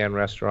Afghan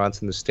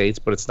restaurants in the States,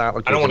 but it's not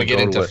like I don't want to get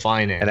into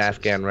an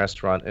Afghan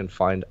restaurant and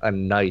find a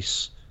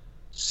nice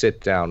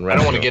sit-down restaurant. I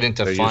don't want to get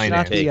into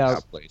finance.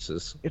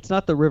 Places. It's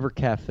not the River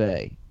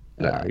Cafe.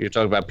 No, you're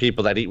talking about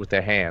people that eat with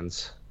their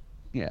hands.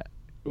 Yeah.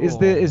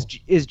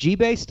 Is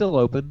G-Bay still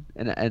open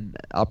and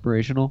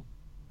operational?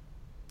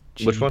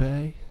 Which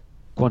one?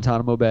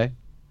 Guantanamo Bay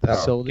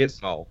facilities.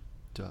 Gitmo.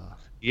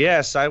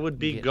 Yes, I would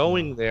be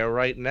going there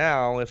right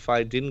now if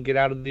I didn't get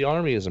out of the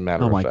Army. As a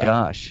matter of fact. Oh my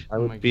gosh!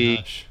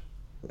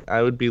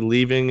 I would be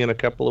leaving in a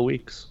couple of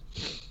weeks.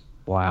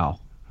 Wow.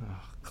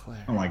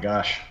 Claire. Oh my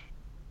gosh.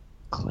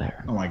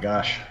 Claire. Oh my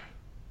gosh.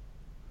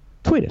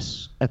 Tweet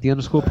us at the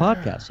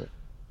Podcastle.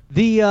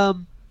 The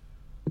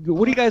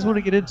what do you guys want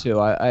to get into?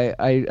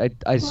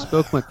 I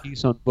spoke my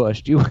piece on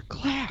Bush. Do you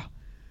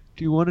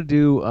want to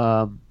do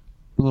a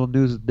little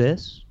news with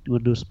this? Do you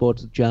want to do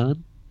sports with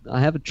John?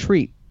 I have a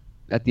treat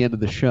at the end of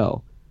the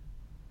show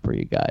for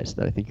you guys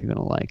that I think you're going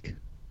to like.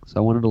 So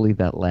I wanted to leave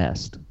that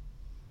last.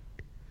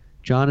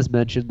 John has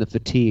mentioned the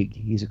fatigue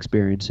he's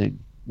experiencing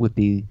with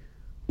the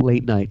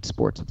late night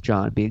sports with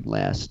John being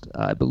last.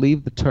 I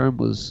believe the term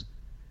was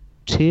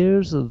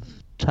tears of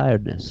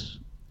tiredness.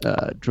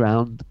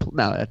 Drowned.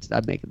 No,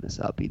 I'm making this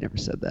up. He never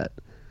said that.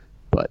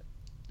 But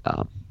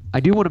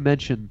I do want to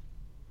mention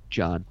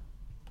John.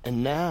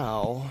 And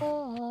now,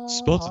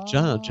 sports with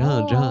John.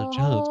 Sports with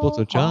John. Sports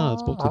with John.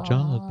 Sports with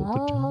John.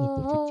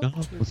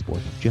 John. Sports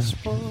with John.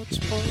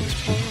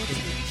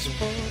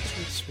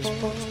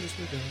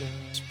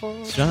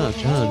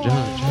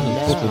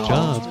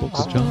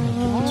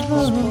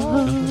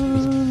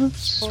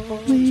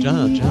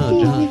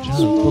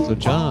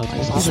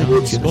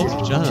 Sports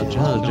with John.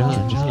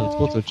 John.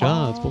 Sports with John. Sports with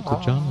John. Sports with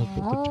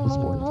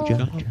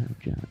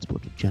John.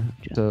 Sports with John.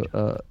 So,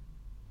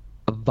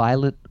 a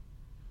violent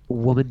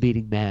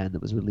woman-beating man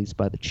that was released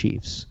by the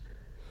Chiefs,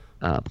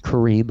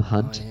 Kareem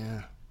Hunt,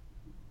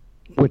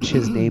 which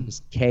his name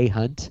is K.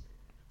 Hunt,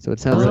 so it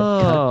sounds like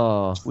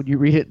cunt when you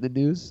read it in the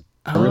news.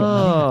 I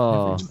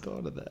never even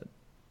thought of that.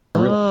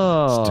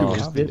 It's too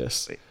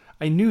obvious.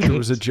 I knew there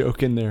was a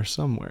joke in there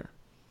somewhere.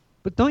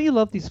 But don't you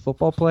love these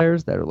football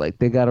players that are like,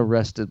 they got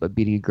arrested by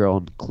beating a girl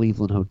in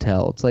Cleveland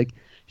hotel? It's like,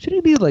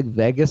 shouldn't he be like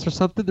Vegas or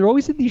something? They're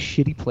always in these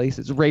shitty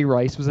places. Ray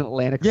Rice was in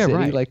Atlantic City.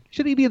 Right. Like,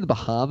 shouldn't he be in the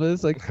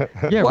Bahamas? Like,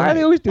 why are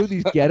they always doing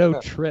these ghetto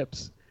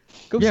trips?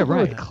 Go somewhere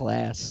with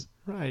class.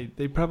 Right.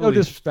 They probably no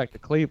disrespect to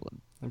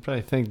Cleveland. I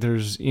probably think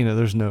there's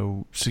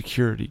no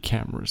security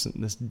cameras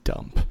in this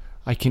dump.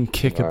 I can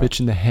kick a bitch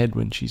in the head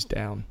when she's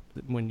down.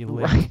 When you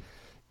lick. Right.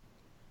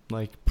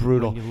 Like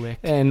brutal.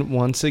 And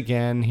once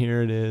again,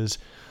 here it is.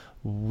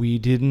 We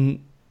knew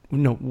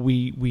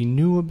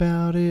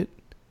about it.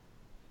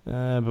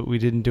 But we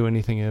didn't do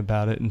anything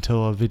about it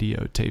until a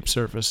videotape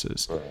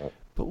surfaces.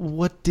 But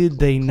what did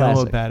they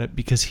know about it?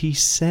 Because he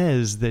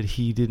says that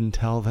he didn't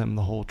tell them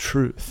the whole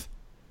truth.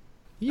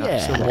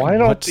 Yeah. So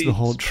what's the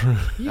whole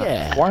truth?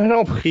 Yeah. Why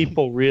don't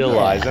people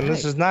realize, and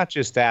this is not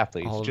just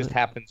athletes, it just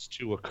happens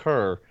to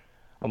occur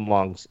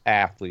amongst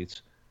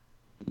athletes.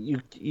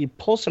 You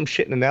pull some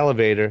shit in an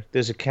elevator,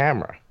 there's a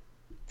camera.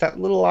 That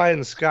little eye in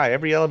the sky,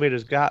 every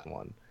elevator's got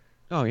one.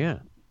 Oh, yeah.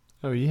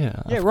 Oh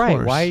yeah. Yeah, right.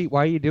 Course. Why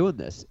are you doing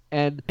this?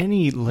 And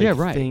any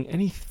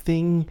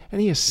thing,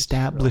 any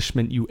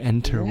establishment you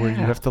enter where you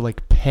have to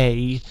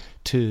pay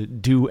to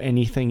do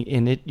anything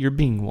in it, you're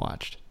being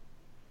watched.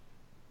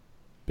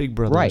 Big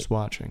Brother is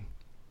watching.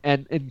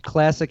 And in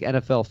classic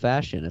NFL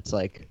fashion, it's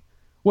like,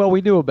 well,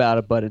 we knew about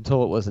it, but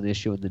until it was an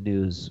issue in the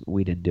news,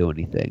 we didn't do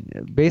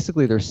anything.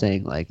 Basically, they're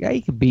saying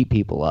you can beat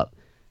people up,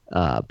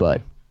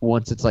 but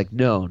once it's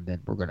known,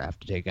 then we're gonna have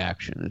to take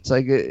action. It's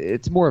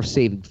it's more of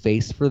saving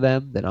face for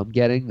them that I'm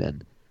getting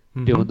than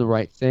doing the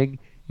right thing.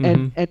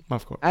 And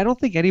of course. I don't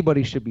think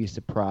anybody should be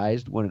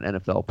surprised when an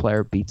NFL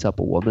player beats up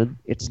a woman.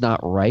 It's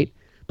not right.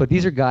 But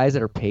these are guys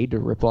that are paid to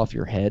rip off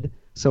your head.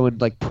 So in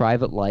like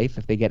private life,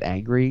 if they get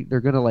angry,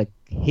 they're gonna like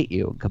hit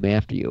you and come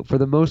after you. For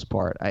the most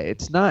part,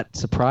 it's not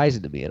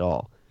surprising to me at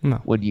all. No.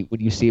 When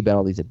you see about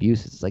all these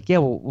abuses, it's like, yeah,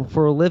 well,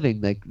 for a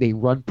living, like they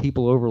run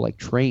people over like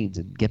trains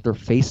and get their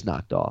face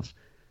knocked off.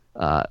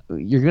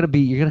 You're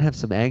gonna have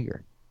some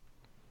anger.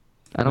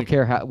 I don't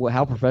care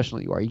how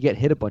professional you are. You get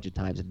hit a bunch of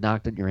times and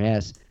knocked on your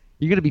ass.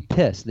 You're gonna be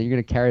pissed, and then you're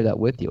gonna carry that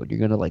with you, and you're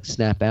gonna like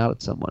snap out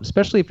at someone,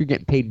 especially if you're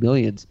getting paid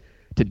millions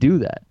to do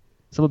that.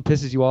 Someone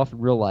pisses you off in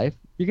real life,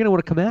 you're gonna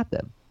want to come at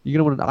them. You're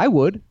gonna want to. I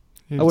wouldn't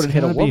hit a woman. It's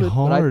gonna be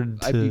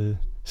hard I'd to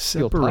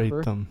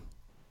separate them.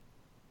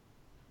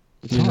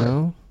 It's you hard.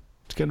 know,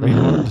 it's gonna be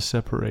hard to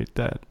separate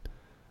that.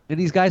 And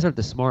these guys aren't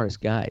the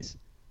smartest guys,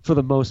 for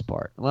the most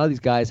part. A lot of these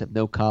guys have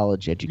no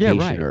college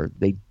education, or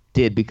they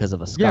did because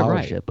of a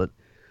scholarship. But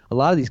a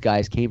lot of these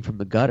guys came from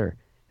the gutter,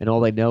 and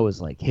all they know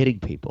is like hitting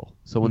people.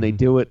 So when they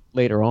do it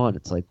later on,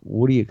 it's like,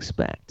 what do you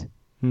expect?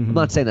 I'm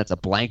not saying that's a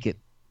blanket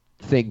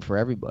thing for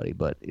everybody,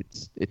 but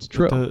it's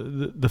true.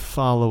 The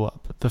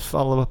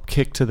follow-up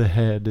kick to the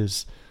head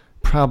is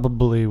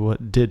probably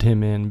what did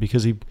him in,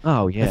 because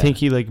I think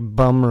he like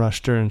bum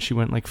rushed her and she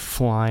went like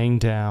flying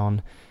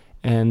down,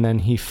 and then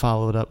he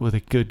followed up with a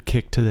good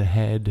kick to the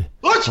head.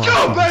 Let's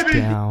go, baby!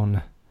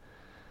 Down.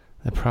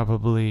 That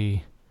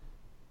probably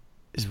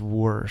is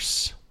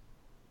worse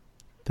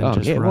than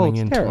just running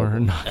into her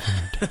and knocking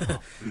her down.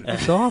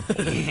 It's awful.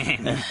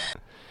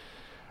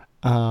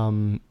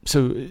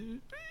 So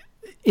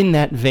in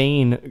that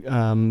vein,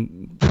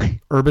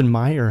 Urban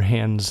Meyer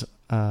hands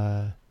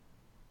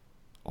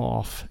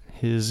off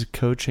his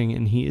coaching,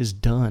 and he is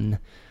done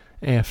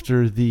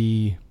after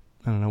the,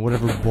 I don't know,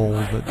 whatever bowl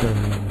that they're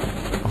in,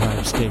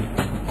 Ohio State.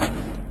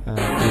 The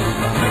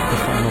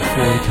Final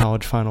Four, the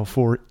college Final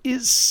Four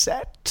is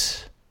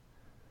set.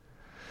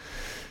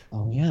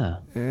 Oh, yeah.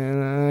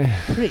 And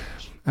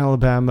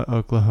Alabama,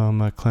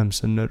 Oklahoma,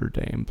 Clemson, Notre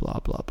Dame, blah,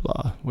 blah,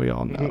 blah. We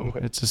all know.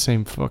 It's the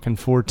same fucking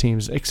 4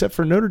 teams. Except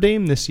for Notre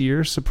Dame this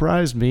year.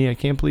 Surprised me. I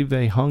can't believe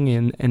they hung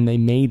in and they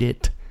made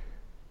it.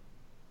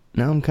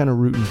 Now I'm kind of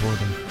rooting for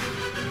them.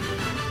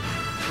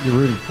 You're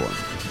rooting for them?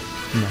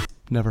 No,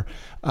 never.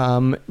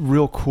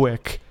 Real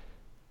quick.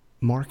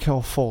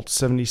 Markelle Fultz,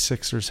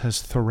 76ers,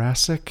 has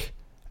thoracic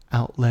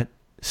outlet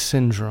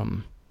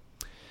syndrome.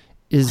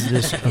 Is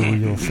this a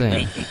real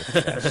thing?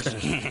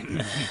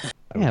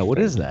 Yeah, what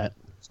is that?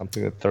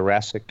 Something with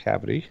thoracic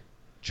cavity.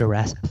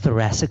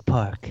 Thoracic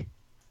Park.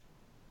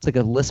 It's like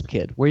a lisp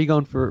kid. Where are you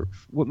going for?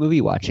 What movie are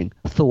you watching?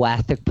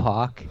 Thoracic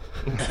Park.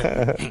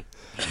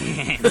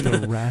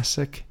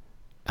 Thoracic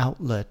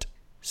outlet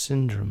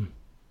syndrome.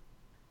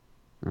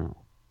 Oh.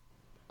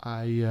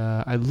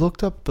 I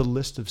looked up the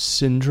list of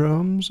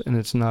syndromes, and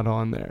it's not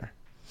on there.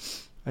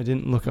 I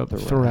didn't look up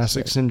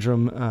thoracic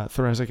syndrome,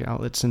 thoracic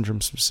outlet syndrome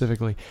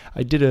specifically.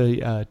 I did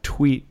a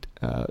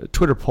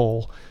Twitter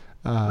poll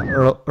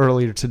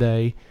earlier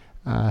today.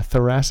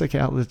 Thoracic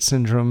outlet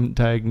syndrome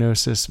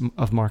diagnosis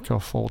of Markelle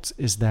Fultz,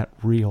 is that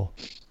real?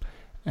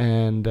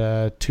 And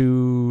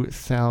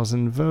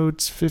 2,000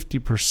 votes,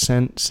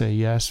 50% say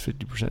yes,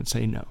 50%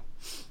 say no.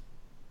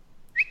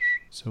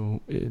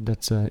 So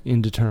that's an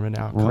indeterminate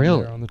outcome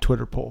there on the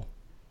Twitter poll.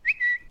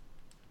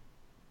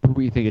 Do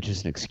you think it's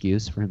just an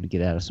excuse for him to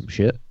get out of some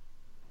shit?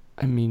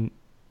 I mean,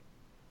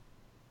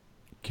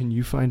 can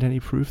you find any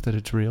proof that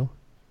it's real?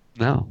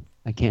 No,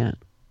 I can't.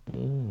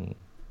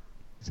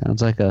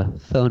 Sounds like a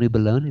phony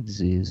baloney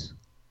disease.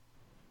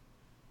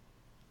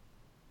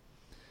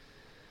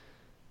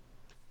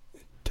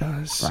 It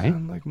does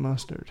sound like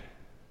mustard.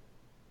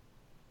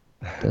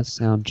 Does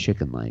sound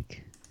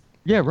chicken-like.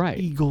 Yeah, right.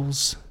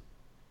 Eagles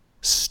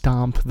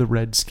stomp the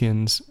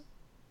Redskins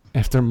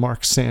after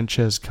Mark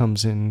Sanchez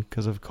comes in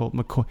because of Colt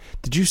McCoy.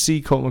 Did you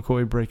see Colt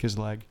McCoy break his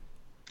leg?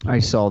 I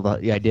saw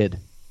that. Yeah, I did.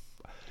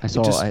 I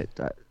saw.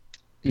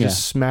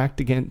 Just smacked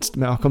against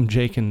Malcolm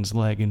Jenkins'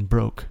 leg and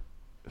broke.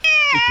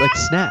 It like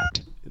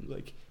snapped.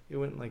 It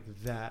went like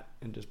that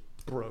and just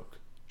broke.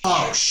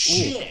 Oh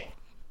shit!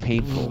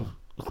 Painful.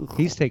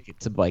 He's taking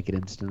some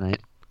Vicodins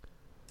tonight.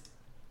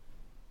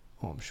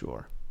 Oh, I'm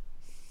sure.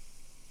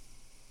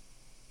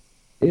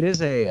 It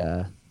is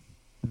a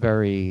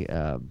very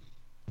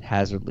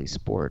hazardly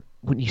sport.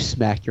 When you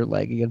smack your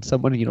leg against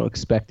someone and you don't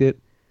expect it,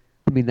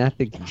 I mean, that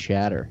thing can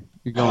shatter.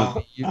 You're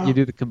going, you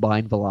do the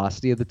combined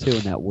velocity of the two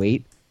and that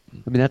weight.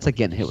 I mean, that's like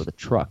getting hit with a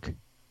truck.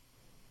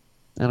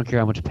 I don't care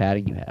how much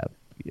padding you have.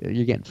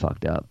 You're getting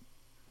fucked up.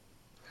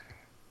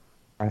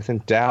 I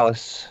think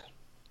Dallas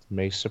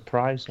may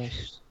surprise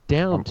us.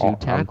 Down to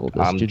tackle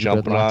this. I'm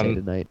jumping on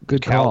tonight.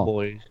 Good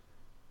Cowboys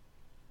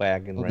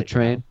wagon on right the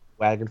train.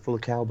 now. Wagon full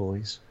of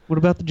Cowboys. What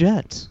about the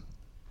Jets?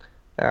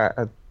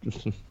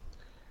 There's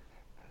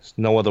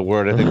no other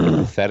word. I think they're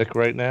pathetic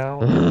right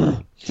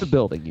now. It's a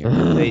building year.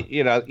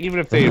 Even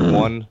if they had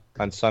won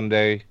on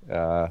Sunday,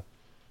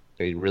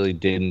 they really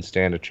didn't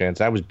stand a chance.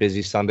 I was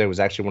busy Sunday. It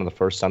was actually one of the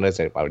first Sundays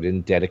I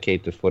didn't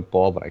dedicate to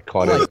football, but I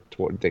caught it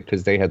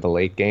because they had the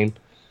late game.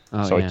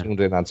 I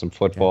tuned in on some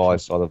football. Gotcha. I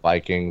saw the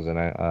Vikings and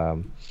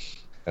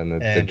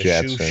the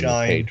Jets and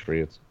the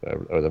Patriots,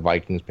 or the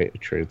Vikings,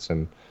 Patriots,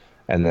 and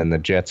and then the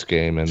Jets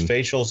game. And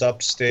facials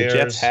upstairs. The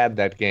Jets had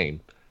that game.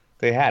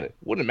 They had it.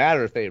 Wouldn't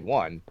matter if they had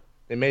won.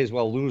 They may as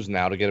well lose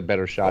now to get a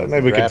better shot.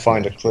 Maybe we could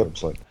find a clip.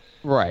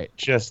 Right.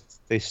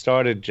 Just they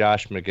started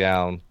Josh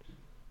McGowan.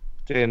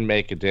 Didn't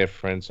make a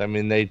difference. I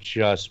mean, they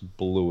just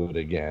blew it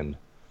again.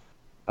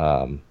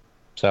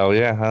 So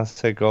yeah, I'll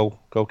say go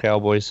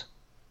Cowboys.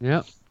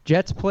 Yep.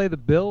 Jets play the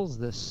Bills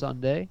this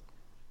Sunday.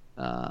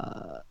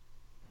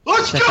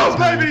 Let's go,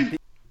 baby!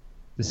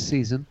 This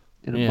season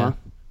in a month.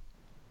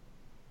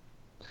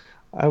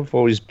 I've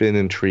always been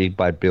intrigued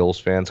by Bills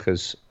fans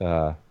because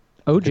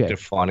OJ. they're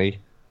funny.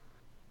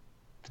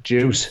 The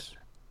Juice.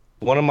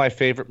 One of my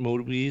favorite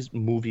movies.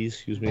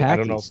 Excuse me. Packies. I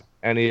don't know if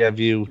any of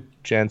you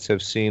gents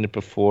have seen it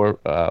before.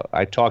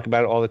 I talk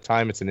about it all the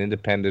time. It's an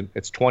independent.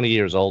 It's 20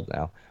 years old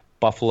now.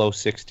 Buffalo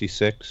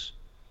 66.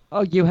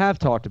 Oh, you have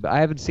talked about. I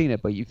haven't seen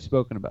it, but you've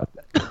spoken about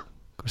that.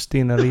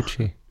 Christina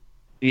Ricci.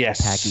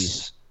 Yes.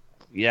 Packies.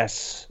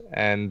 Yes,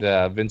 and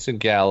Vincent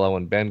Gallo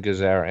and Ben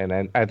Gazzara,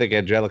 and I think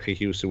Angelica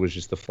Houston was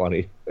just the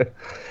funny.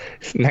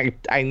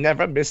 I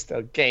never missed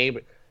a game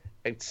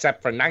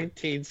except for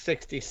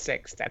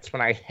 1966. That's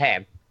when I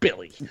had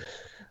Billy.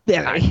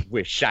 I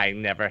wish I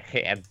never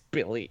had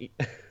Billy.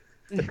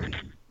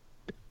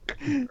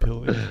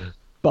 Billy.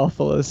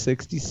 Buffalo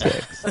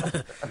 66.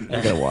 I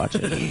gotta watch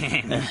it.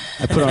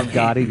 I put on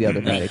Gotti the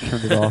other night. I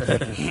turned it off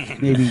after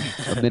maybe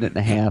a minute and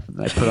a half, and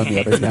then I put on the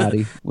other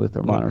Gotti with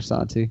Romano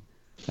Santi.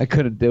 I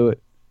couldn't do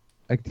it.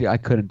 I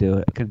couldn't do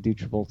it. I couldn't do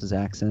Travolta's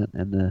accent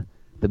and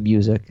the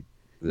music.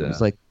 Yeah. It was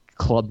like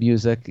club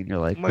music, and you're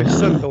like, my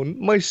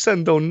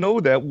son don't know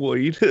that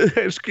word.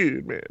 That's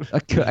good, man.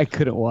 I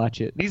couldn't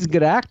watch it. He's a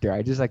good actor.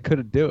 I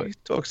couldn't do it. He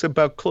talks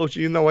about closure.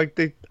 You know,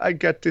 I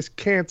got this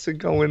cancer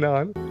going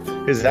on.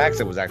 His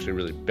accent was actually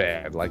really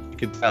bad. Like, you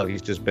could tell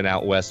he's just been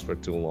out west for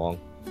too long.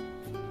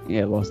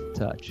 Yeah, lost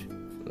touch.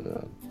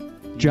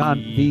 John,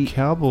 the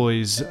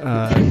Cowboys.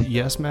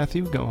 Yes,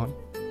 Matthew, go on.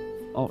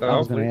 Oh, I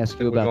was going to ask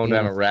you about. We're going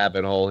down a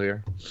rabbit hole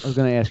here. I was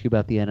going to ask you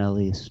about the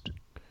NL East,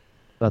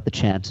 about the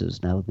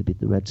chances now that they beat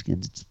the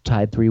Redskins. It's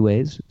tied 3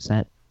 ways. Is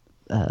that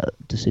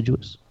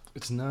deciduous?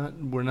 It's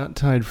not. We're not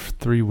tied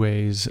 3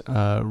 ways.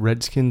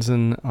 Redskins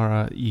and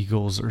our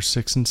Eagles are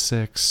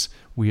 6-6.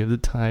 We have the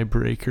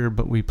tiebreaker,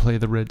 but we play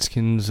the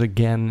Redskins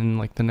again in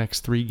like the next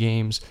 3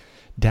 games.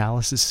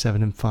 Dallas is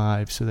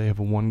 7-5, so they have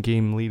a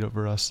 1-game lead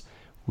over us.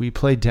 We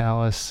play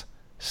Dallas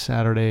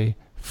Saturday,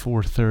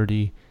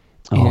 4:30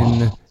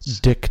 in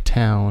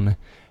Dicktown,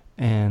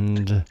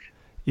 and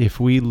if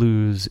we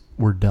lose,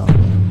 we're done.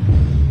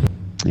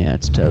 Yeah,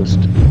 it's toast.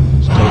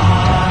 It's toast.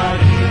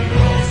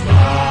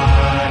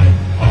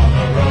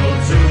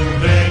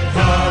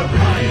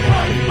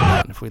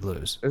 If we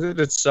lose. Isn't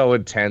it so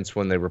intense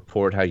when they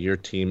report how your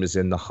team is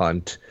in the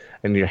hunt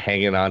and you're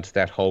hanging on to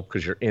that hope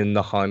because you're in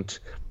the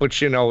hunt,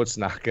 but you know it's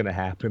not going to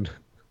happen?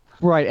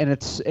 Right, and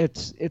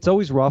it's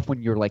always rough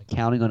when you're like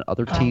counting on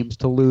other teams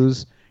to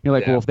lose. You're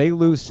like, well, if they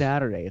lose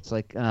Saturday, it's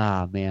like,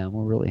 man,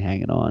 we're really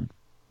hanging on.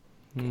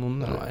 Well,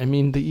 no, I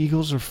mean, the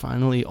Eagles are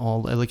finally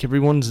all, like,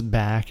 everyone's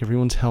back,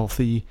 everyone's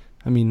healthy.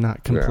 I mean,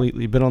 not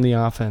completely, but on the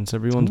offense,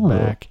 everyone's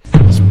back.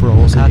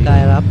 Sproles,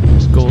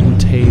 Golden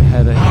Tate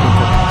had, I think, a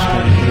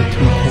touchdown, hit a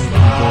 2-point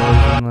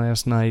conversion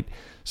last night.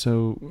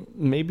 So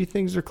maybe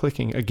things are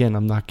clicking. Again,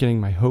 I'm not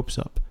getting my hopes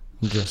up.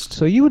 I'm just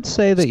So you would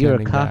say that you're a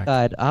standing back.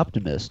 cockeyed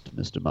optimist,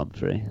 Mr.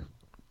 Mumphrey.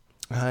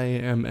 I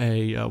am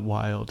a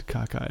wild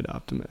cockeyed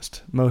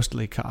optimist,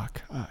 mostly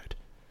cockeyed.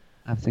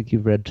 I think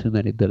you've read too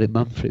many Billy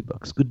Mumphrey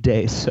books. Good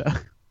day, sir.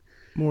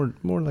 More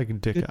like a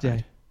dick-eyed. Good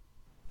day.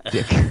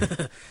 Dick.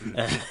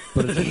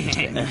 But it's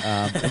interesting.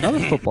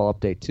 Another football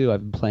update, too. I've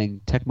been playing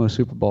Tecmo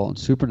Super Bowl on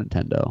Super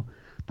Nintendo,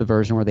 the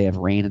version where they have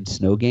rain and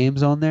snow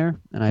games on there.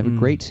 And I have a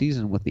great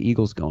season with the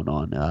Eagles going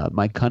on.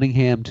 My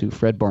Cunningham to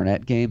Fred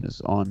Barnett game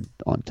is on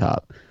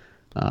top.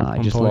 I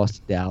just lost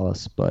to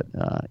Dallas, but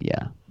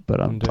yeah. But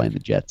I'm playing the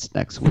Jets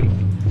next week.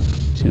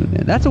 Tune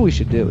in. That's what we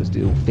should do, is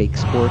do fake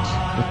sports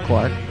with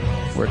Clark,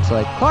 where it's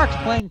like, Clark's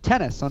playing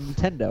tennis on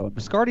Nintendo, and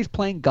Biscardi's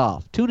playing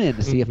golf. Tune in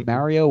to see if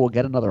Mario will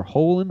get another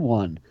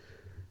hole-in-one,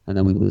 and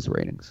then we lose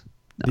ratings.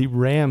 No. The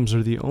Rams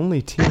are the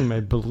only team, I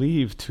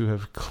believe, to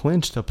have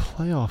clinched a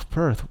playoff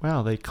berth.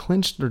 Wow, they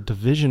clinched their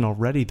division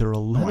already. They're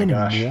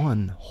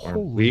 11-1.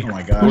 Holy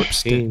poop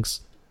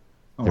sticks.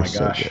 Oh my gosh.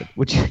 So good.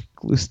 Which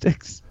glue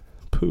sticks?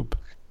 Poop.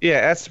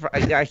 Yeah, that's.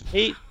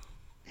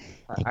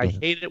 I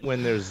hate it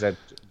when there's an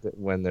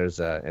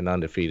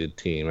undefeated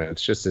team, and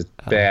it's just as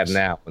bad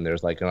now when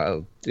there's like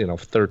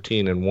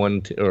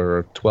 13-1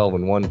 or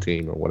 12-1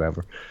 team or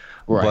whatever.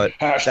 Right. But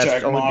that's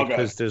only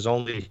because there's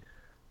only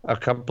a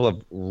couple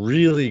of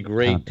really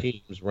great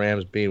teams,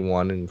 Rams being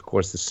one, and of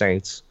course the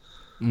Saints.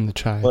 And the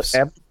Chiefs. But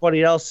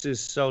everybody else is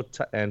so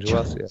and who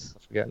else? Yeah, I'm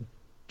forgetting.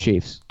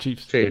 Chiefs.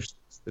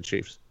 The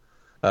Chiefs.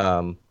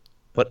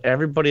 But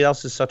everybody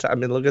else is I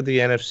mean, look at the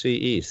NFC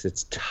East.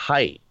 It's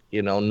tight.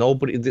 You know,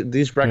 nobody.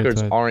 These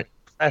records aren't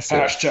impressive.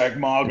 Hashtag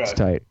MAGA. It's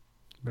tight.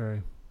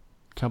 Very.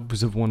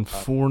 Cowboys have won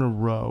 4 in a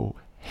row.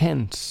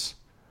 Hence,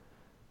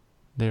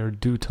 they are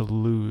due to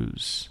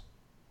lose.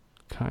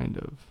 Kind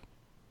of.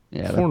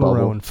 Yeah, 4 that in a row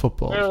bubble. in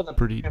football Where are is the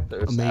pretty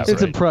Panthers? amazing.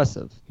 It's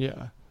impressive.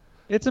 Yeah.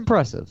 It's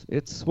impressive.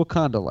 It's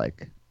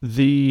Wakanda-like.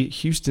 The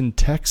Houston,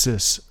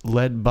 Texas,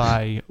 led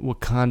by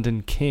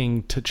Wakandan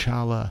King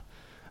T'Challa,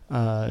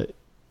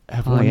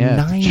 have won 9 in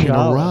a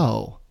T'Challa.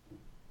 row.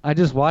 I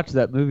just watched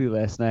that movie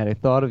last night. I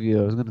thought of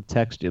you. I was going to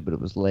text you, but it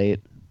was late.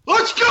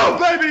 Let's go,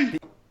 baby!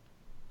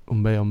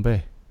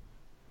 Umbe.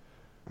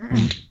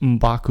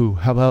 M'Baku.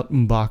 How about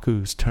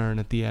M'Baku's turn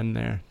at the end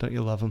there? Don't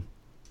you love him?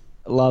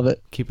 Love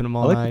it. Keeping him I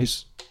on like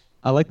ice.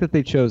 I like that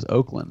they chose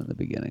Oakland in the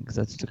beginning because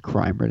that's a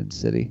crime-ridden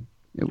city.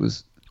 It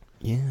was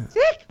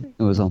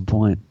on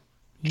point.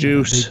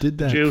 Juice. They did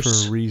that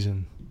Juice. for a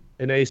reason.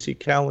 In AC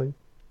Cowan.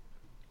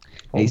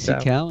 AC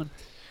Hometown. Cowan.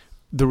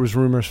 There was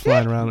rumors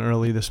flying around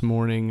early this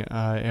morning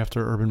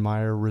after Urban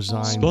Meyer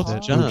resigned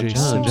that O.J.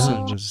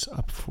 Simpson was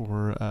up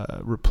for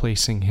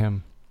replacing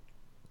him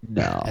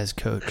No. as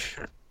coach.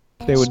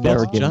 They would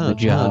never give him the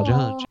job.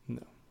 No.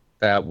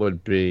 That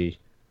would be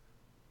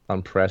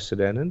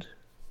unprecedented.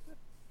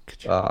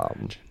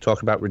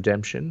 Talk about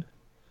redemption.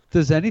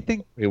 Does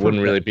anything... He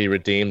wouldn't really be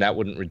redeemed. That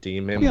wouldn't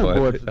redeem him. Be on but,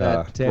 board for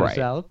that potato right.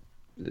 salad.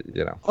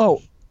 You know.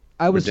 Oh,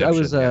 I was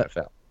redemption in the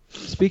NFL.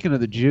 Speaking of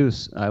the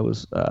juice, I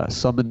was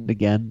summoned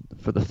again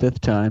for the 5th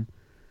time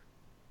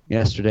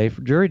yesterday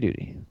for jury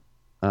duty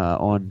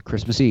on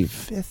Christmas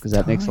Eve because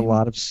that makes a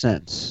lot of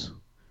sense.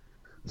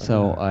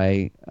 So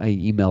I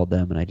emailed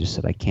them and I just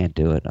said I can't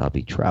do it. I'll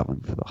be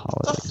traveling for the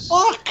holidays.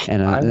 Fuck!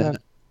 And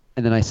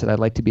then I said I'd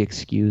like to be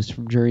excused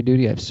from jury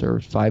duty. I've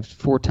served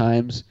 4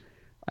 times.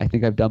 I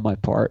think I've done my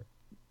part.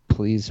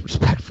 Please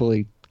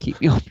respectfully keep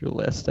me off your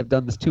list. I've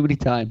done this too many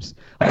times.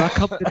 I'm not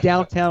coming to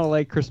downtown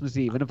LA Christmas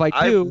Eve. And if I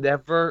do, I've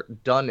never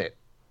done it.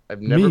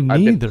 I've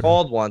been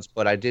called once,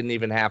 but I didn't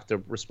even have to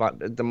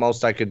respond. The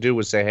most I could do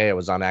was say, hey, I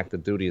was on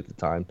active duty at the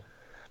time.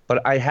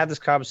 But I had this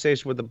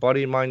conversation with a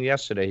buddy of mine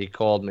yesterday. He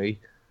called me.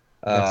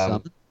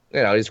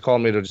 He's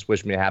calling me to just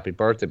wish me a happy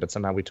birthday, but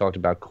somehow we talked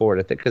about court.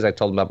 I think because I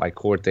told him about my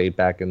court date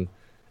back in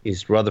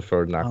East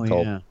Rutherford in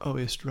October.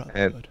 East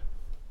Rutherford.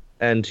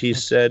 And he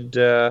said,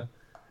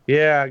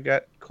 I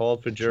got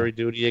called for jury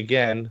duty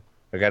again.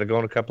 I got to go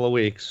in a couple of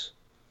weeks.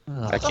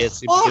 I can't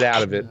seem to get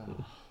out of it.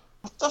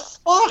 What the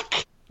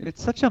fuck?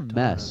 it's such a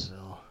mess.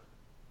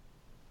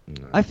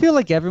 I feel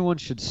like everyone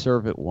should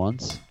serve it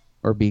once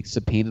or be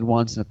subpoenaed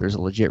once, and if there's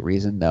a legit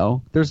reason,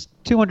 no. There's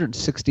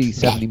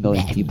 70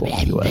 million people in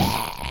the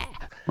U.S.,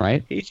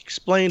 right? He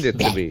explained it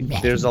to me.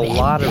 There's a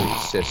lottery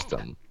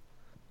system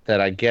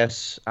that I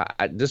guess,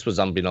 this was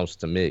unbeknownst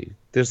to me.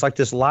 There's like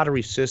this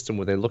lottery system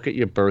where they look at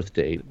your birth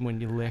date.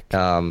 When you lick.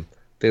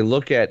 They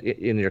look at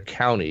in your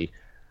county,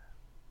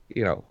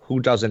 who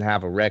doesn't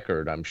have a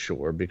record, I'm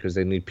sure, because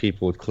they need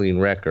people with clean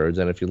records.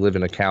 And if you live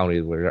in a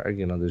county where,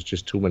 there's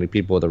just too many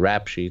people with a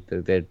rap sheet,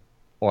 they're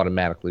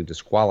automatically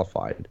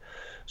disqualified.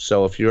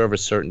 So if you're of a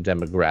certain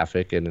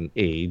demographic and an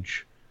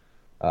age,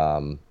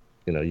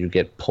 you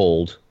get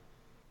pulled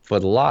for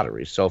the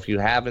lottery. So if you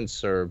haven't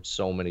served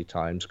so many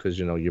times, because,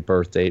 your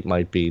birth date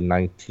might be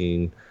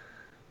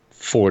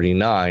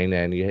 1949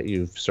 and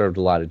you've served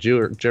a lot of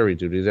jury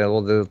duty,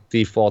 they'll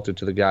default it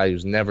to the guy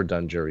who's never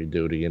done jury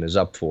duty and is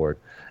up for it.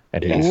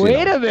 And he's,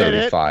 Wait a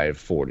minute. 35,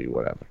 40,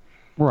 whatever.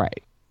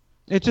 Right.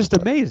 It's just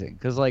amazing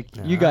because,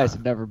 you guys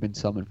have never been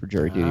summoned for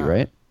jury duty,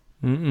 right?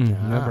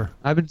 Never.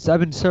 I've been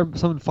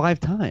summoned 5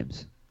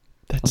 times.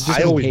 That's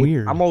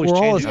weird. I'm always We're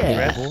all changing as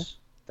address. people.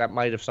 That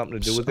might have something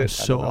to do with I'm it.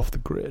 so off the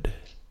grid.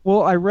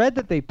 Well, I read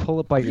that they pull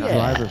it by your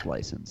driver's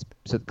license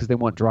because they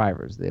want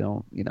drivers. They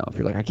don't, if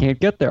you're like, I can't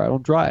get there, I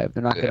don't drive.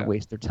 They're not going to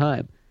waste their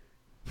time.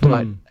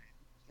 But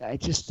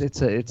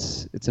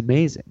it's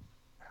amazing.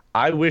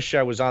 I wish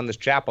I was on this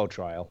Chapo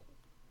trial.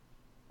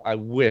 I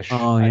wish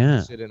I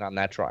could sit in on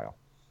that trial.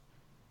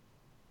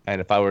 And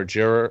if I were a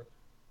juror,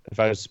 if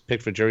I was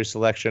picked for jury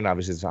selection,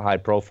 obviously it's a high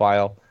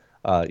profile.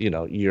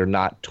 You're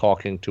not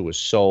talking to a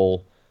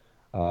soul.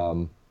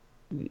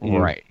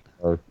 Right.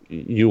 Or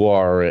you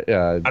are.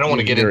 I don't want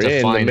to get into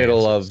in finances. the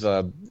middle of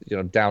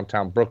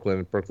downtown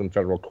Brooklyn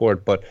Federal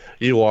Court, but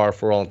you are,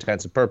 for all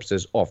intents and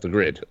purposes, off the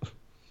grid.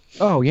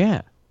 Oh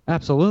yeah,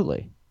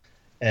 absolutely.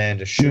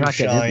 And a shoe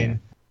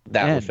shine.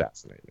 That would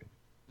fascinate me.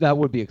 That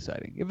would be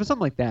exciting. If it was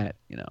something like that,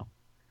 you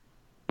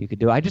could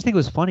do. I just think it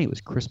was funny. It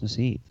was Christmas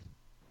Eve.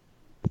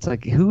 It's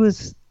like, who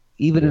is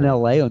even in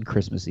LA on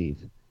Christmas Eve?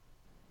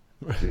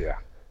 Yeah.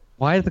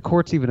 Why are the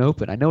courts even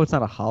open? I know it's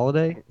not a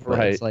holiday, but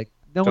Right. it's like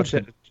no one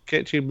should.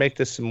 Can't you make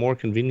this a more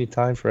convenient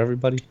time for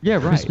everybody? Yeah,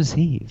 right. Christmas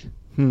Eve.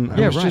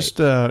 I was just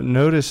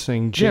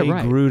noticing Jay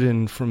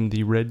Gruden from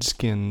the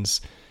Redskins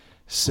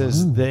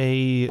says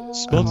they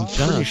I'm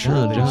pretty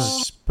sure they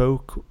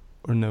spoke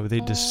or no, they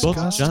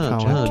discussed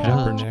Colin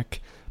Kaepernick,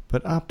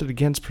 but opted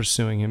against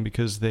pursuing him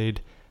because they'd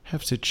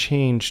have to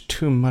change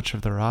too much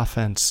of their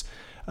offense.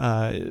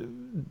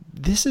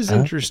 This is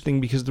interesting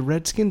because the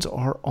Redskins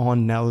are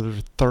on now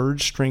their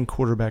 3rd string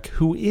quarterback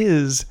who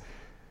is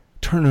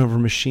turnover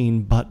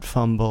machine, butt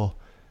fumble,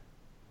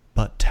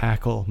 butt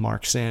tackle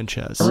Mark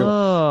Sanchez.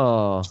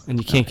 Oh. And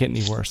you can't get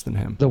any worse than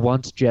him. The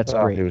once Jets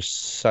great. He was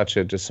such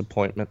a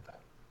disappointment.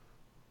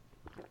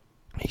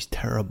 He's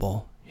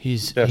terrible.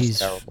 He's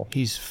terrible.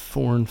 He's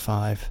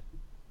 4-5.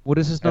 What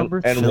is his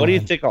number? And what do you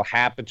think will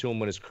happen to him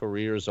when his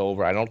career is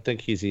over? I don't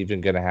think he's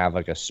even going to have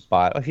like a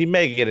spot. He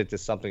may get into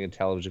something in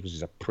television because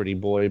he's a pretty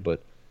boy,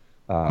 but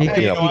He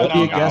Hey, you know what? could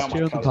be a Now I'm guest my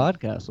here on the cousin.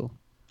 Podcastle.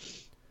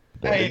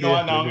 Hey, you know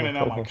what? Now I'm going to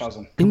know my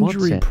cousin. Come on,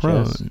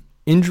 Sanchez.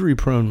 Injury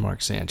prone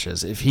Mark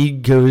Sanchez. If he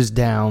goes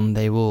down,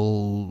 they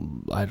will.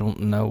 I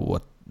don't know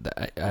what.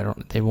 I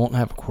don't. They won't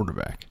have a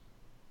quarterback.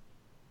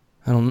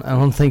 I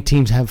don't think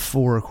teams have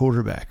 4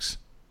 quarterbacks.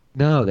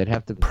 No, they'd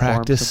have to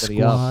Practice farm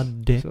somebody up.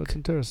 squad, Dick. So it's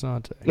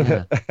interessante.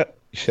 Yeah.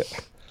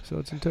 So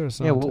it's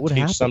interessante. Yeah, what would teach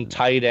happen? some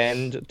tight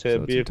end to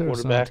be a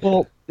quarterback.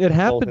 Well, it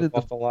happened Hold in him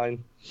off the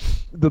line.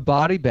 the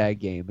body bag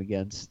game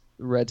against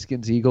the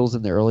Redskins Eagles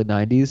in the early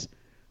 90s.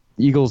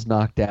 The Eagles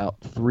knocked out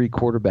 3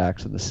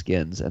 quarterbacks in the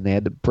Skins, and they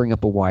had to bring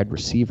up a wide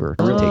receiver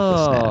to take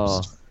the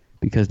snaps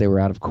because they were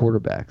out of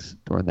quarterbacks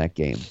during that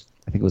game.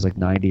 I think it was like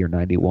 90 or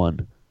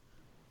 91.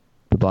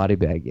 The body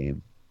bag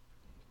game.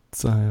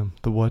 The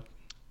what?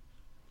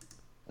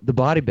 The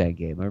body bag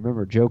game. I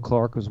remember Joe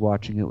Clark was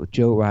watching it with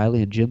Joe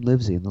Riley and Jim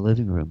Livesey in the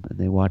living room, and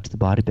they watched the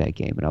body bag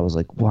game, and I was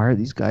like, why are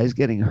these guys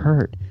getting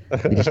hurt?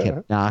 They just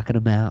kept knocking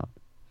them out.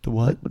 The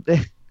what?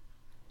 The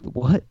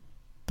what?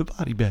 The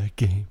body bag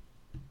game.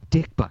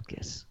 Dick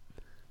Buckus.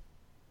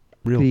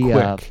 Real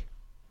quick.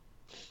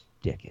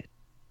 Dick it.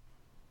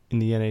 In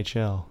the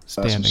NHL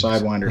Some standings.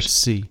 sidewinders. Let's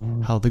see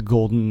how the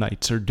Golden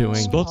Knights are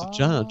doing.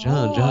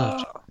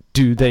 John.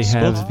 Do they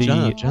have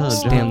the John.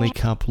 Stanley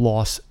Cup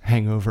loss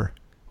hangover?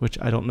 Which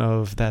I don't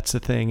know if that's a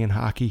thing in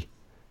hockey,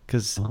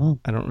 because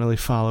I don't really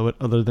follow it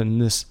other than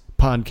this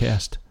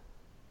podcast.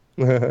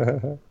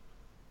 All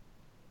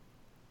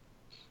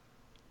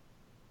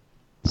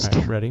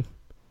right, ready?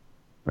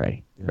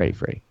 Ready,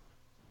 Freddie.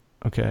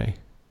 Okay.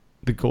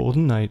 The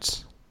Golden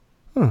Knights.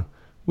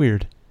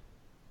 Weird.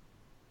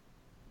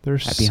 They're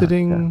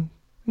sitting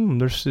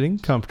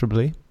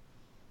comfortably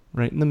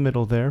right in the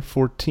middle there,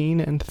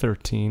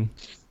 14-13,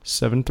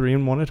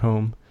 7-3-1 at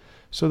home.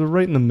 So they're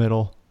right in the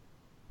middle.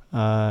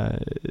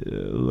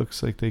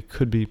 Looks like they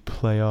could be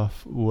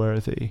playoff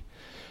worthy.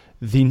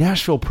 The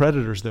Nashville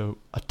Predators, though,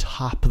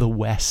 atop the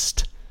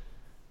West,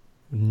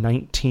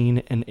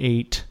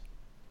 19-8,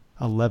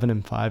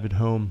 11-5 at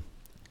home.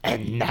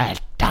 And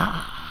that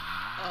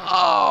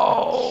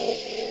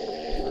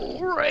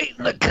Right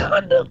in the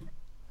condom.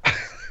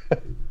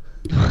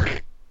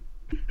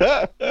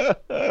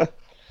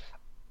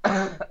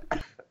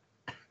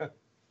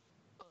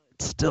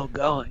 It's still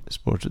going.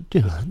 Sports with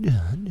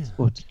John.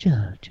 Sports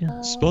John.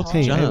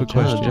 Hey, I have a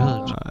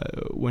question.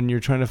 When you're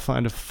trying to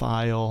find a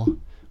file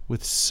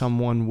with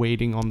someone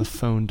waiting on the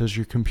phone, does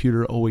your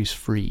computer always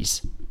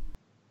freeze?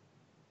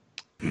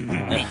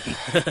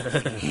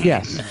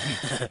 Yes.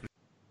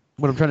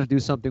 When I'm trying to do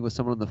something with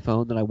someone on the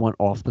phone that I want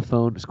off the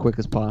phone as quick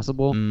as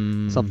possible,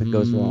 something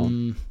goes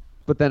wrong.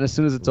 But then as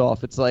soon as it's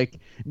off, it's like,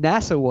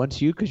 NASA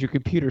wants you because your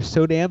computer's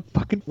so damn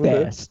fucking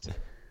fast.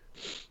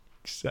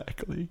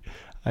 Exactly.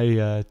 I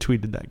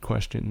tweeted that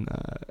question.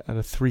 Out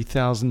of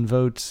 3,000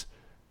 votes,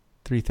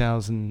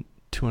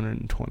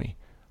 3,220.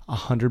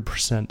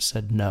 100%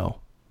 said no.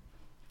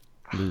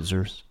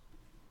 Losers.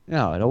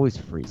 No, it always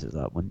freezes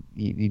up when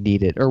you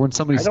need it. Or when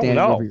somebody's standing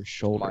over your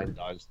shoulder. Mine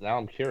does. Now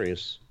I'm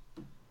curious.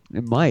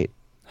 It might.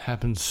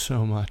 Happens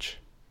so much.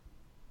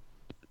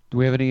 Do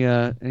we have any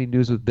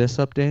news with BIS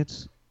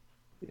updates?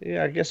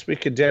 Yeah, I guess we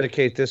could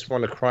dedicate this one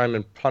to crime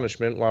and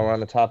punishment while we're on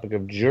the topic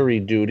of jury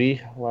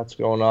duty. What's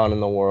going on in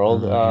the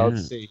world?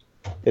 Let's see.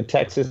 The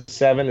Texas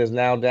 7 is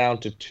now down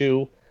to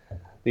 2.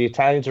 The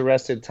Italians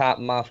arrested top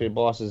mafia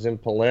bosses in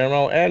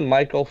Palermo, and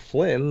Michael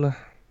Flynn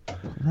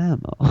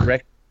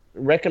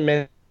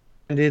recommended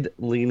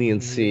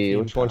leniency.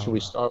 Which one should we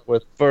start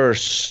with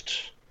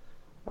first?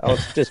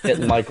 Let's just get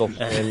Michael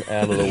Flynn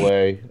out of the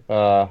way.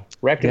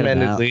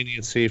 Recommended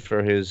leniency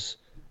for his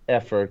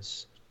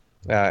efforts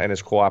and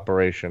his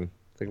cooperation. I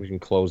think we can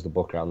close the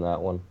book on that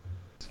one.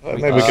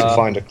 Maybe we can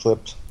find a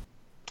clip.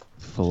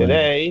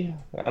 Today,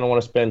 I don't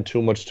want to spend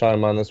too much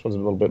time on this. One's a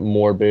little bit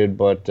morbid,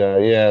 but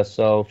yeah,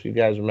 so if you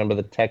guys remember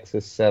the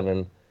Texas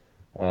 7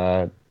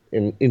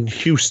 in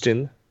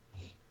Houston,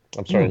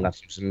 I'm sorry, not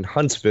Houston, in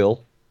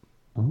Huntsville.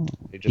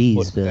 They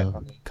just put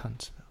down,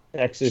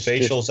 Texas Facials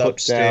just put down a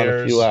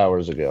upstairs. few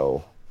hours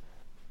ago.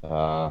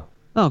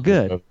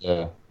 Good.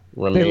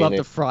 They love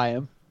to fry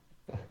him.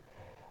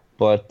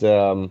 But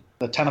The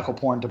tentacle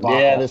porn debacle.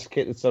 yeah, this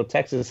kid. So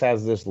Texas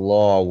has this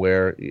law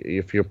where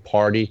if you're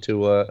party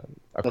to a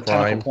The crime,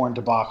 tentacle porn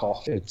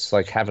debacle. it's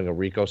like having a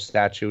RICO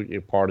statute. You're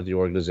part of the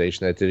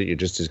organization that did it. You're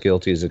just as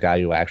guilty as the guy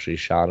who actually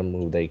shot him,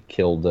 who they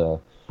killed.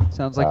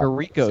 Sounds like a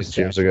RICO 6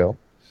 years statute. ago.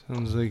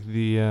 Sounds like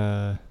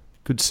the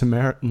Good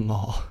Samaritan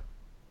law.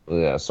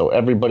 Yeah, so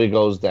everybody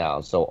goes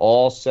down. So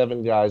all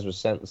 7 guys were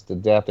sentenced to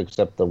death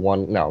except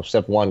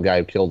except one guy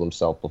who killed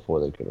himself before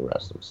they could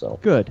arrest him. So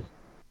Good.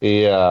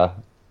 Yeah.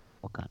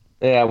 Okay.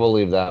 Yeah, we'll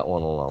leave that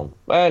one alone.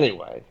 But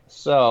anyway,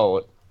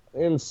 so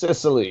in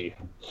Sicily,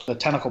 The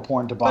tentacle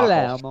porn debacle.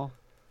 Palermo.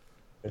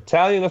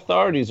 Italian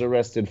authorities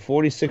arrested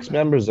 46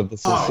 members of the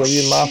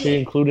Sicilian mafia,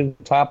 including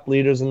top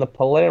leaders in the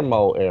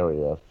Palermo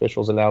area.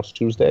 Officials announced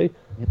Tuesday,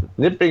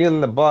 nipping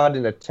in the bud in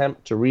an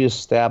attempt to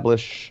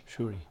reestablish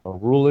a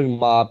ruling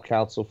mob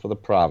council for the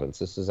province.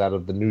 This is out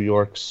of the New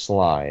York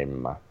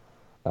Slime.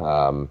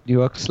 New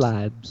York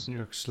Slimes. New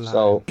York Slime.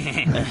 So,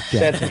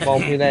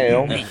 Settimo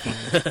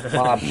Mineo,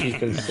 mob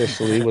chief in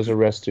Sicily, was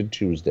arrested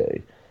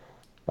Tuesday.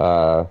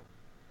 The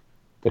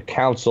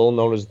council,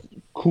 known as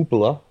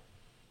Cupola,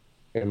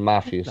 in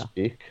mafia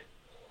speak,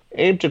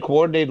 aim to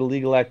coordinate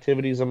illegal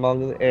activities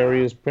among the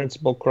area's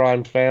principal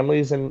crime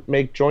families and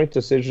make joint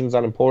decisions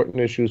on important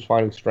issues,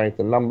 finding strength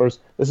in numbers.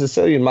 The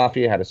Sicilian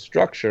mafia had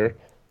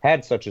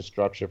such a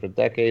structure for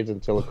decades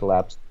until it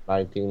collapsed in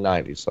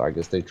 1990. So I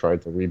guess they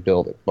tried to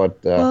rebuild it. But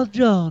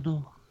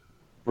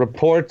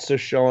reports are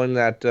showing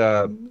that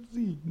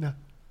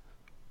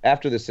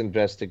after this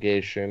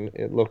investigation,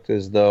 it looked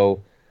as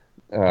though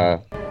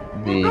the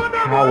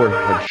power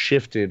had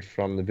shifted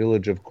from the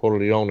village of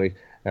Corleone,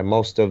 and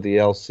most of the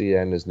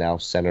LCN is now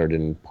centered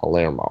in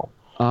Palermo.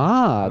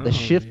 The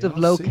shift of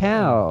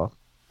locale.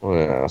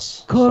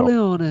 Yes.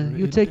 Corleone.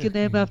 You take your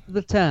name after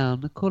the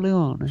town,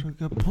 Corleone.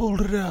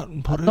 Pulled it out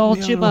and put it No in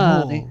the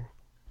Chimani.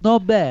 No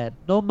bad.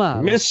 No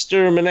mal.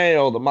 Mr.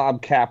 Mineo, the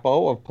mob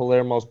capo of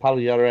Palermo's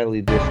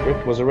Pagliarelli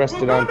district, was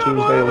arrested on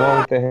Tuesday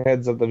along with the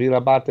heads of the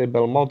Villabate,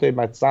 Belmonte,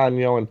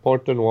 Mazzagno, and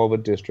Porta Nuova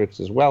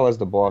districts, as well as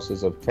the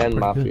bosses of 10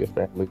 mafia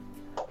families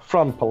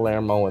from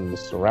Palermo and the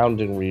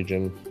surrounding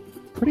region.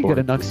 Pretty good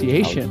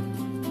enunciation.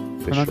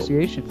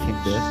 Pronunciation, King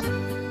Dis.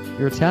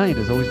 Your Italian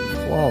has always been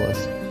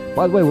flawless.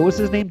 By the way, what was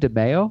his name?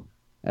 DeMeo?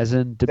 As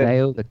in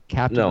DeMeo, the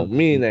captain? No,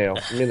 Mineo,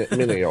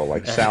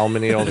 like Sal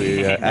Mineo,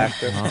 the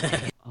actor.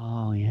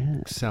 Oh, yeah.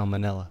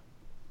 Salmonella.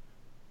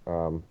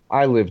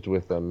 I lived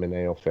with the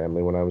Mineo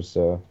family when I was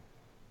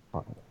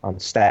in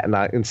Staten,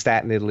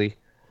 Italy.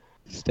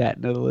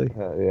 Staten, Italy.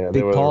 Yeah, Big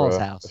they were Paul's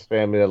a house.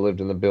 family that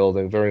lived in the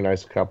building. Very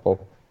nice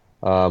couple.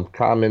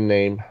 Common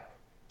name,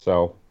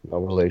 so no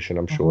relation,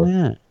 I'm sure. Oh,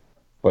 yeah.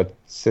 But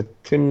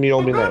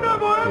Settimio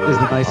Mineo. Is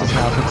the nicest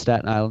house in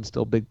Staten Island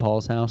still Big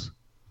Paul's house?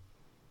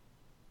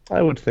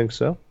 I would think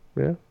so,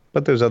 yeah.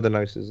 But there's other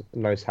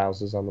nice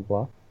houses on the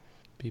block.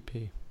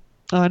 BP.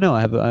 Oh, I know.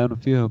 I own a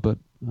few, but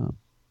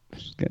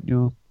just getting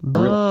you. I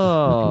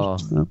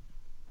have a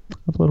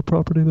lot of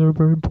property that are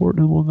very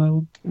important in Long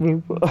Island.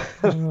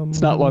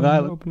 It's not Long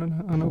Island.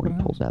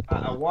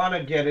 I want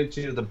to get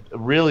into the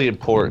really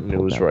important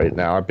news right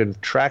now. I've been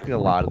tracking a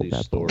lot of these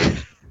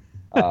stories,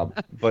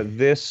 but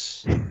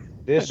this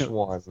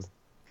one,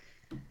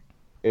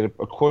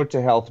 according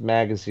to Health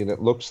Magazine,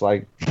 it looks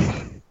like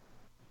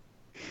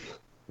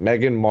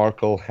Meghan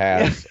Markle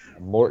has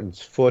Morton's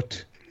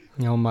foot.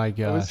 Oh my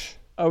gosh!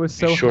 I was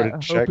so be sure to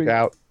check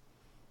out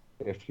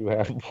if you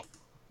have.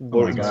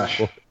 Oh my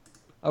gosh!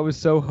 I was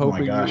so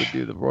hoping you would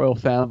do the royal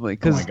family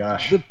because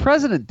the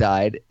president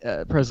died,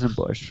 President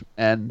Bush,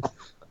 and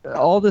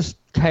all this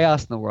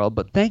chaos in the world.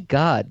 But thank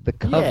God the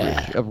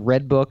coverage of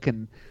Red Book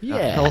and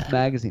Health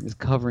Magazine is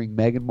covering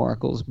Meghan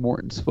Markle's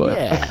Morton's foot.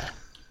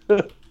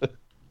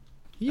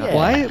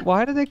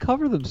 Why do they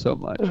cover them so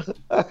much?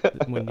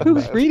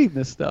 Who's reading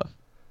this stuff?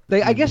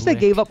 I guess they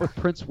gave up with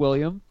Prince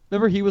William.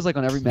 Remember, he was like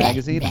on every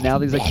magazine, and now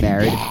he's like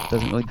married and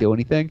doesn't really do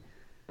anything.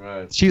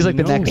 Right. She's like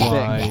the next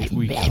why thing.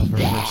 We cover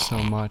her so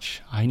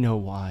much. I know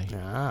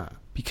why.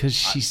 Because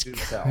she's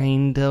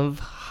kind of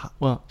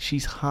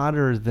she's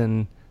hotter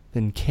than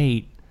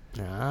Kate.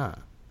 I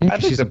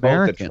think she's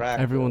American.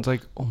 Everyone's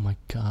like, oh my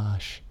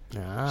gosh,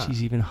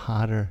 she's even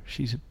hotter.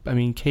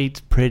 Kate's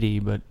pretty,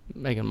 but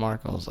Meghan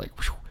Markle's like,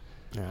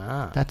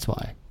 that's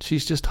why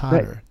she's just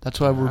hotter. That's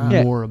why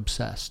we're more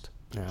obsessed.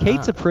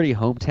 Kate's a pretty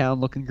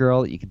hometown-looking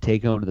girl that you can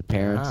take home to the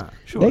parents.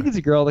 Sure. Megan's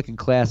a girl that can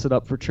class it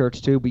up for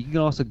church too, but you can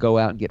also go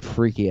out and get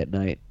freaky at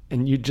night.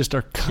 And you just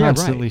are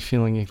constantly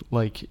feeling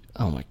like,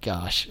 oh my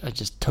gosh, I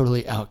just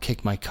totally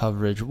outkicked my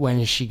coverage. When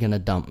is she gonna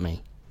dump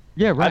me?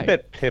 Yeah, right. I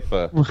bet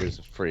Pippa is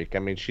a freak. I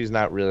mean, she's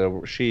not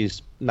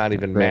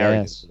even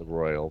married to the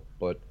royal,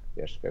 but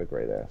yeah, she's got a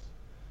great ass.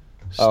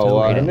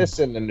 And this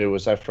in the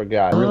news, I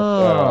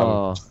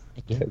forgot.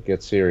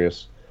 Get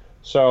serious.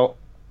 So,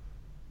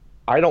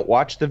 I don't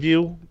watch The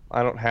View.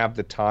 I don't have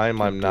the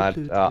time. I'm not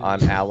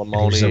on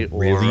alimony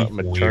or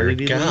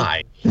maternity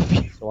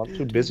leave, so I'm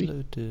too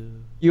busy.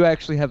 You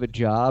actually have a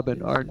job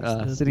and aren't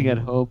sitting at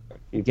home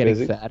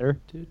getting fatter.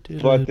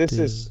 But this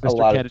is a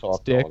lot of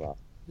talk going on.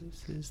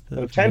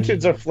 The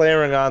tensions are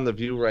flaring on The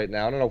View right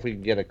now. I don't know if we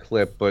can get a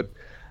clip, but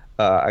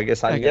I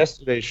guess on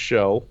yesterday's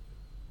show,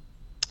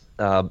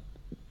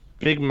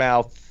 Big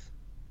Mouth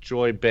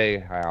Joy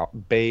Behar.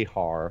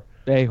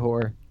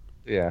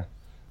 Yeah.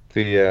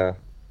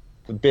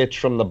 The bitch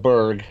from the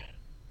Berg.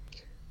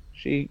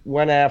 She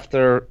went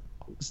after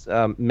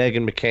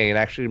Meghan McCain.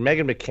 Actually,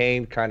 Meghan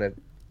McCain kind of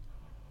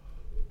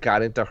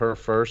got into her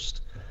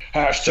first.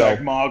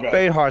 Hashtag MAGA.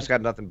 Behar's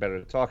got nothing better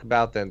to talk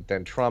about than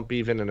Trump,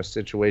 even in a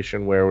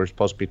situation where we're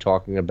supposed to be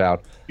talking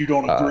about you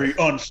don't agree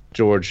on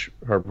George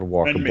Herbert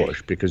Walker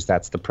Bush, because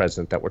that's the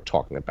president that we're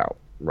talking about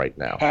right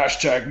now.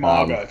 Hashtag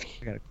MAGA.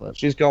 I got a clip.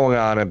 She's going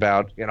on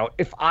about,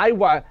 if I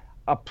were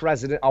a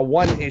president, a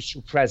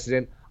one-issue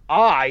president,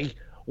 I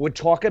would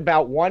talk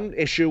about one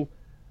issue,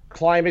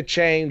 climate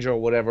change or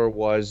whatever it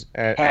was,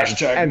 and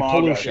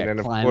pollution, and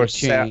of course,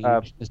 change,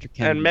 Mr.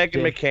 and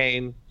Meghan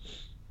McCain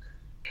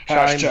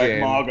chimed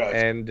in, MAGA.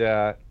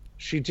 and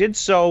she did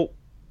so,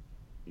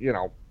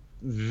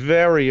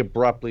 very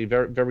abruptly,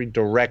 very, very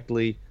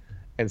directly,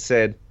 and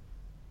said,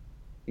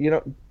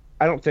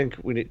 I don't think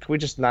we need. Can we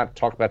just not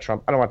talk about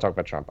Trump? I don't want to talk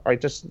about Trump. All right,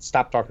 just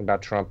stop talking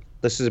about Trump.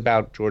 This is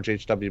about George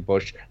H.W.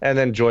 Bush. And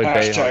then Joy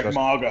Behar goes,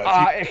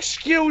 MAGA.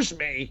 Excuse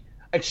me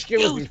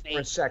for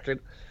a second.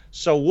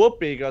 So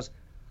Whoopi goes,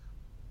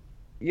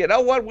 you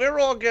know what? We're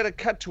all going to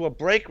cut to a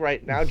break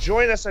right now.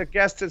 Join us, our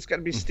guest. It's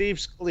going to be Steve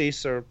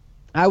Scalise. Or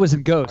I was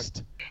in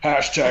Ghost.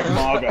 Hashtag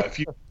MAGA.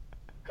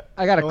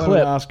 I got a I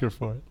clip. an Oscar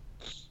for it.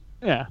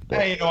 Yeah.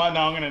 Hey, you know what?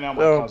 No, I'm going to know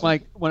my cousin.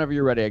 Mike, whenever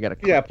you're ready, I got a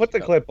clip. Yeah, put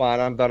the clip on.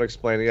 I'm done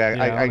explaining.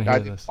 I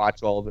didn't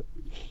watch all of it.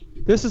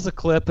 This is a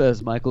clip,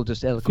 as Michael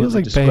just eloquently Feels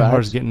like described.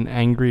 Behar's getting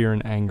angrier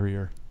and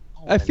angrier.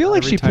 I feel like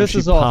Every she time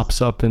pisses she off.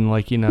 pops up in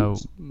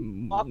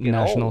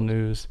national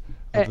news.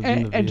 Other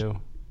than The View.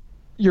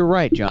 You're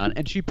right, John.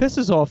 And she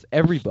pisses off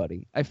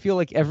everybody. I feel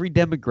like every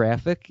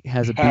demographic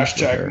has a beef with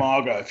Hashtag her.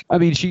 MAGA. I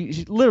mean,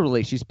 she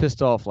literally, she's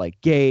pissed off like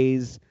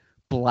gays,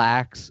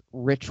 blacks,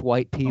 rich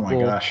white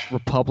people,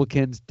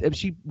 Republicans,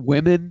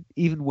 women,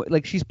 even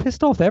like she's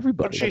pissed off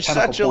everybody. But she's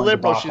such a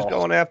liberal. She's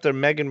going after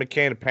Meghan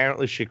McCain.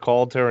 Apparently, she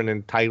called her an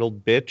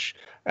entitled bitch.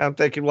 And I'm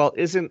thinking, well,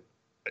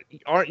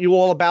 aren't you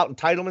all about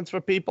entitlements for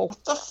people?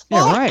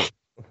 Yeah, right.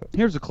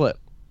 Here's a clip.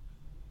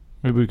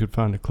 Maybe we could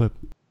find a clip.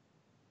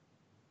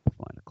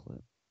 Find a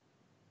clip.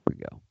 Here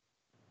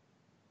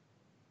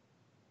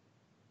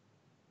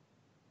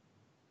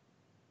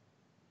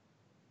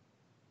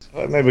we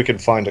go. Maybe we can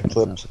find a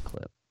clip. That's a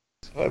clip.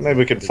 Maybe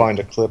we can find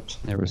a clip.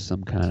 There was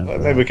some kind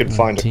of. Maybe we can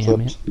find a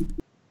clip.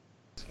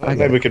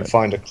 Maybe we can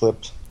find a clip.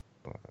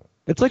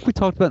 It's like we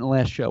talked about in the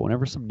last show.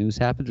 Whenever some news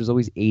happens, there's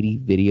always 80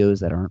 videos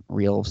that aren't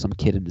real of some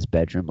kid in his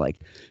bedroom.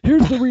 Like,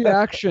 here's the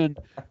reaction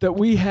that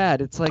we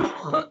had. It's like,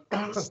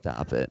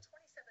 stop it.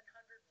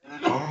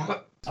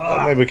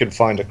 Maybe we can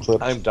find a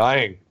clip. I'm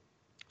dying.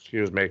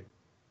 Excuse me.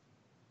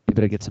 You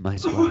better get some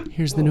ice water.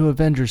 Here's the new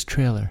Avengers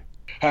trailer.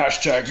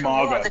 Hashtag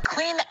MAGA. The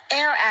Clean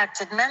Air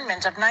Act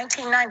Amendment of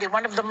 1990,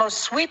 one of the most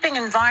sweeping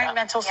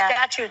environmental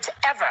statutes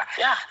ever.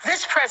 Yeah.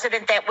 This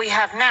president that we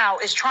have now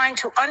is trying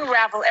to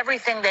unravel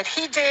everything that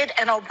he did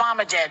and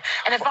Obama did.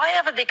 And if I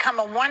ever become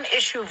a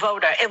one-issue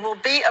voter, it will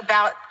be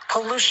about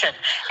pollution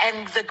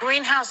and the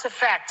greenhouse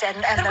effect and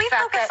Can the we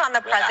fact focus that, on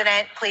the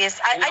president, please?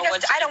 I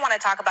don't want to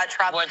talk about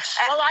Trump. Well,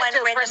 I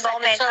do we're for in a the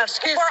moment second.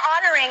 So we're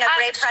honoring a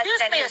great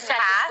excuse president me a who's second,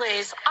 passed.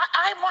 please.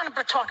 I want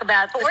to talk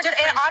about But we're just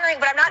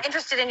honoring, but I'm not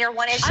interested in your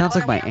one issue. Sounds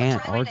like my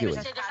aunt arguing.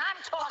 I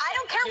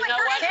don't care what know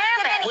you're what?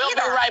 interested in We'll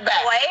either. be right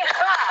back. Okay?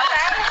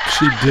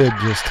 She did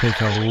just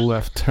take a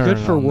left turn. Good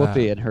for on Whoopi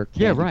that. and her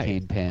candy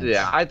cane pants.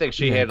 Yeah, I think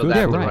she Yeah, handled good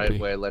that for the Whoopi. right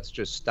way. Let's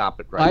just stop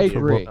it right I here.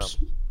 agree. Whoops.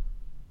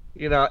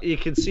 You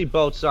can see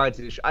both sides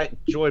of the issue.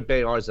 Joy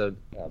Behar's is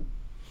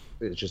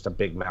just a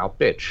big mouth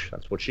bitch.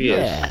 That's what she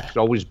is. She's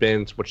always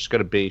been. It's what she's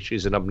going to be.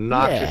 She's an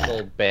obnoxious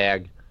old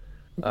bag.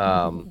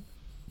 I'm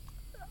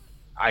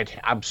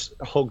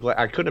so glad.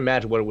 I couldn't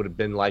imagine what it would have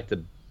been like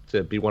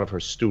to be one of her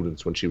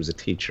students when she was a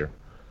teacher.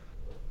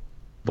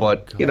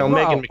 But,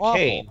 Meghan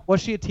McCain. Awful.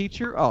 Was she a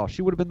teacher? Oh,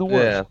 she would have been the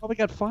worst. Yeah. She probably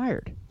got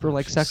fired for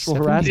like sexual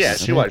harassment. Yeah,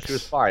 she was. She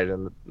was fired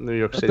in the New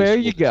York City. There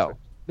school you go. district.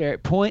 There,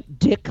 point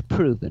Dick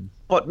proven.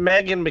 But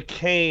Meghan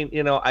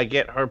McCain, I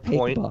get her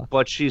point,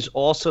 but she's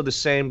also the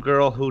same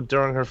girl who,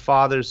 during her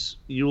father's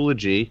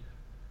eulogy,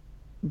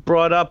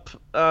 brought up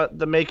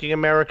the Making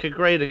America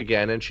Great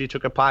Again, and she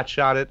took a pot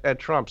shot at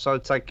Trump. So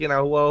it's like,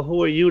 well,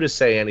 who are you to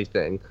say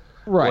anything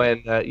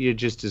when you're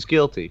just as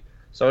guilty?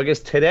 So I guess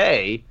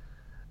today,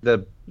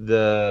 the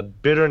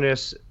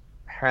bitterness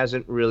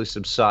hasn't really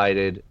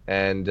subsided,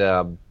 and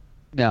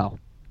no,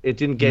 it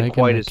didn't get Meghan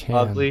quite as McCain.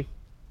 ugly.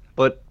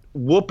 But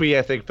Whoopi,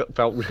 I think,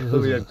 felt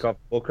really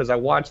uncomfortable because I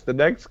watched the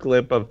next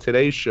clip of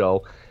today's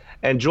show,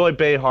 and Joy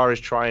Behar is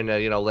trying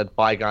to, let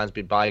bygones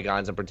be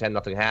bygones and pretend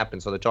nothing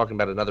happened. So they're talking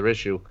about another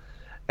issue,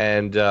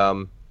 and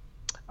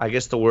I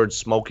guess the word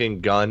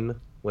 "smoking gun"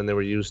 when they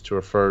were used to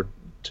refer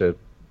to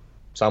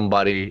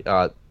somebody.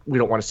 We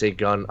don't want to say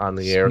gun on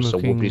the air, so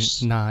Smoking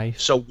knife.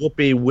 So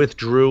Whoopi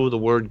withdrew the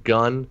word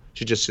gun.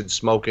 She just said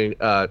smoking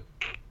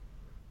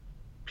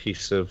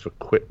piece of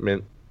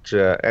equipment.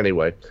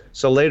 Anyway,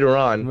 so later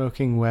on,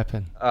 Smoking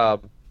weapon.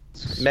 Meghan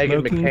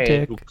Smoking McCain,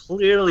 dick. who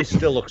clearly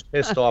still looks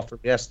pissed off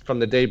from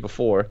the day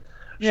before,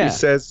 Yeah. she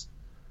says,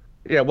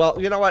 "Yeah, well,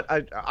 you know what?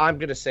 I'm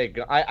gonna say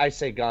gun. I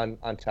say gun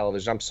on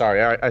television. I'm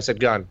sorry. I said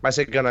gun. I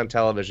said gun on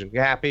television. You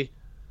happy?"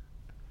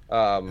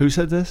 Who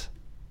said this?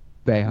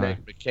 Behar.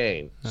 Meghan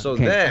McCain. So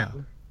Okay.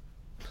 then,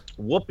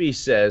 Whoopi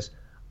says,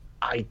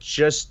 I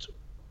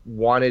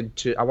want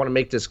to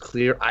make this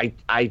clear.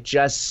 I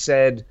just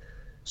said,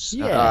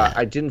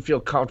 I didn't feel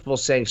comfortable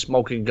saying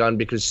smoking gun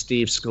because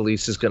Steve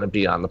Scalise is going to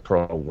be on the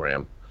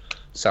program.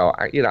 So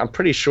I'm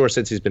pretty sure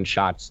since he's been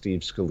shot, Steve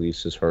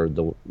Scalise has heard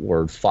the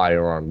word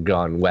firearm,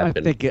 gun,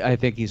 weapon. I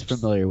think he's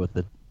familiar with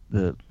the.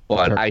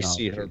 But I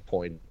see her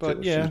point.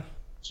 But too. yeah,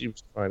 she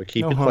was trying to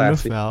keep no it harm,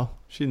 classy. no foul.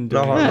 She didn't do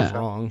No harm, no anything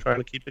foul. wrong. Trying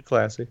to keep it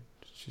classy.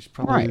 She's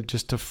probably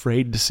just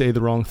afraid to say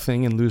the wrong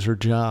thing and lose her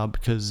job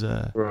because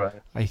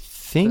I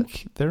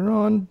think they're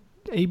on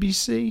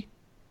ABC.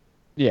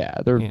 Yeah,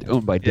 they're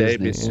owned by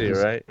Disney.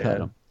 ABC, right? Cut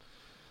them.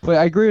 But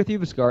I agree with you,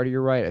 Viscardi.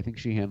 You're right. I think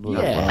she handled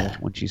it well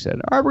when she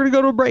said, all right, we're going to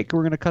go to a break.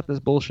 We're going to cut this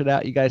bullshit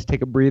out. You guys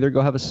take a breather.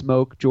 Go have a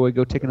smoke. Joy,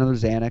 go take another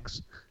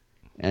Xanax.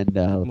 And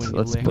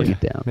let's bring it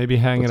down. Maybe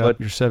hang it up.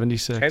 You're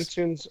 76.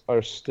 Tensions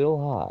are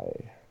still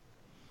high.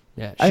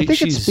 Yeah, I think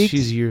she's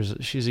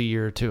a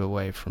year or two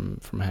away from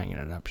hanging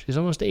it up. She's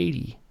almost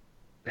 80.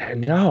 I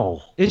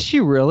know. Is she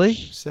really?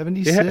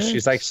 76? Yeah,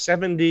 she's like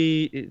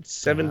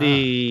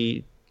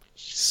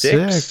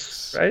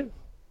 76, right?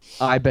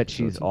 I bet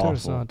she's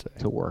awful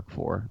to work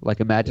for. Like,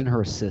 imagine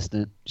her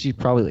assistant. She's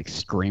probably like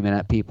screaming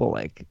at people,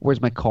 like,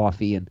 "Where's my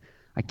coffee?" And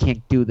I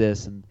can't do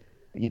this, and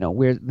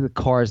where the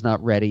car is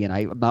not ready, and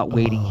I'm not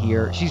waiting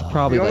here. She's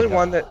probably the only like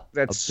one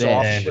that's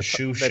soft with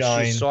shoe that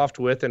shine. she's soft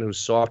with, and who's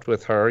soft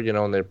with her.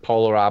 And they're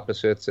polar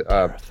opposites.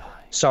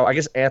 So I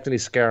guess Anthony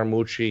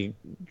Scaramucci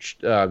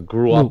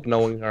grew up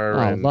knowing her.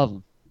 I and,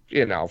 love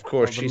him. Of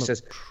course, she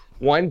says,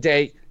 one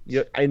day.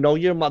 I know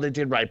your mother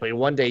did right, but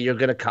one day you're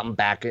gonna come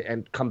back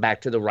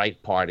to the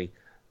right party,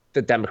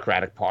 the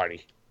Democratic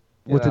Party.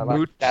 What did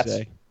Mooch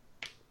say?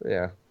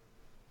 Yeah,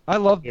 I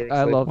love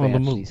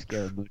Anthony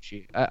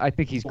Scaramucci. I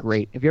think he's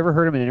great. Have you ever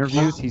heard him in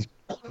interviews?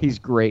 He's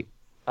great.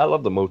 I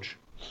love the Mooch.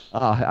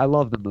 I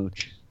love the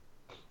Mooch.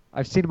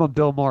 I've seen him on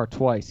Bill Maher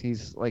twice.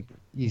 He's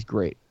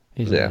great.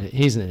 He's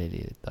an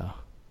idiot though.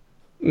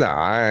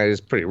 No,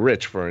 he's pretty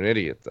rich for an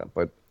idiot though,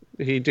 but.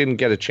 He didn't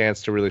get a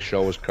chance to really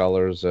show his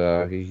colors.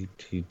 He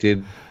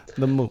did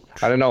the Mooch.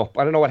 I don't know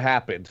what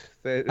happened.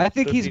 I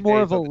think he's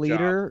more of a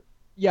leader.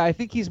 Yeah, I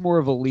think he's more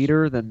of a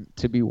leader than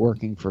to be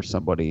working for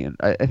somebody. And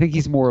I think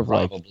he's more of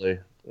probably.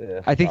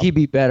 Yeah, I think he'd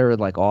be better in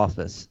like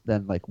office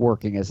than like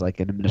working as like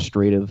an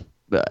administrative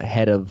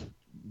head of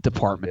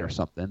department or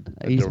something.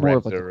 He's more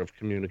of of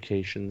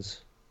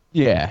communications.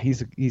 Yeah,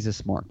 he's a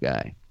smart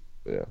guy.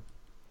 Yeah.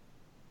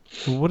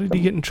 Well, what did he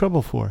get in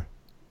trouble for?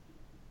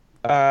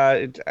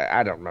 I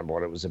don't remember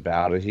what it was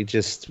about. He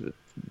just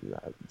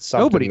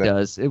nobody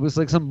does. It was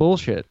like some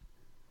bullshit.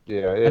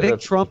 Yeah, I think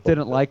Trump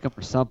didn't like him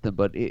or something,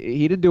 but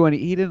he didn't do any.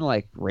 He didn't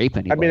like rape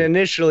anybody. I mean,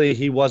 initially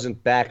he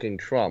wasn't backing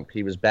Trump.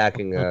 He was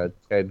backing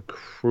Ted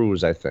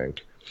Cruz, I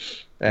think,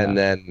 and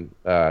then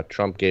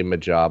Trump gave him a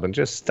job, and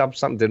just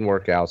something didn't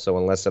work out. So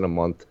in less than a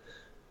month,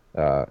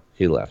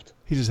 he left.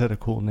 He just had a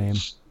cool name.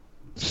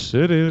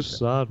 City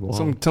sidewalk.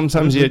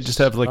 Sometimes you just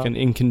have like an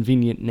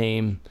inconvenient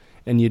name.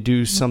 And you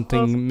do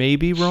something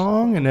maybe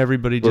wrong, and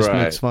everybody just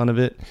makes fun of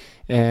it,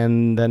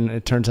 and then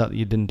it turns out that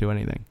you didn't do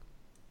anything.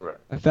 Right.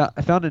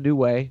 I found a new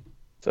way.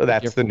 So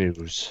that's the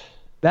news.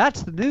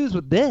 That's the news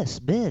with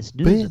this. News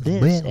with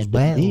this.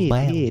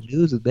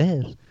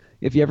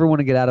 If you ever want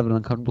to get out of an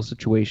uncomfortable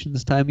situation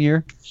this time of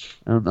year,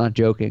 and I'm not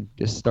joking,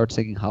 just start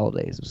singing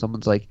holidays. If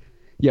someone's like,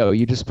 yo,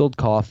 you just spilled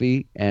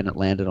coffee and it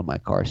landed on my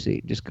car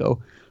seat, just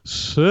go,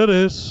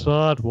 city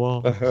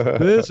sidewalk,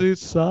 busy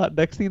side.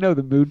 Next thing you know,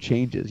 the mood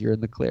changes. You're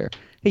in the clear.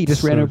 Hey, you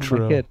just ran over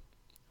my kid.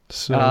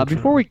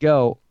 Before we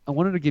go, I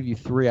wanted to give you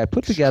three. I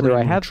put together.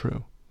 I have.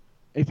 True.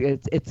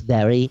 It's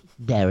very,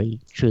 very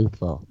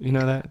truthful. You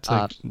know that? It's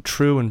like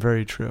true and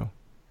very true.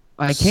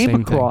 I came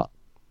across.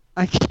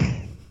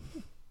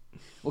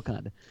 What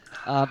kind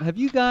of? Have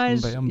you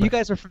guys? You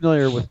guys are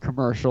familiar with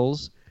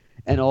commercials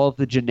and all of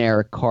the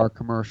generic car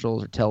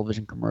commercials or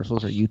television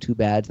commercials or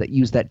YouTube ads that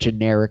use that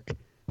generic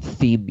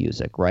theme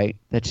music, right?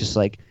 That's just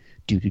like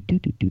do do do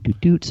do do do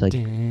do. It's like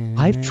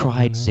I've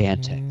tried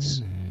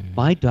Xanax.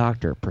 My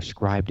doctor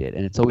prescribed it,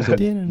 and it's always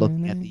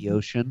looking at the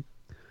ocean.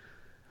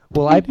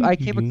 Well, I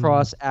came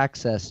across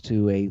access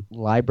to a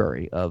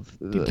library of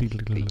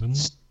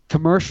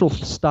commercial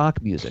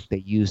stock music they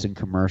use in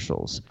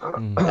commercials,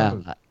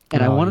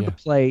 and I wanted to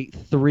play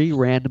 3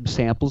 random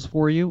samples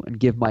for you and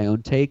give my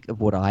own take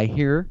of what I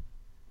hear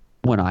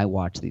when I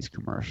watch these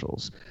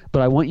commercials.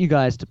 But I want you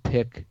guys to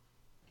pick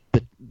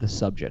the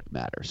subject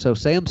matter. So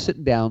say I'm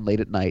sitting down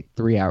late at night,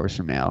 3 hours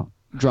from now,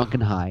 drunk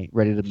and high,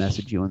 ready to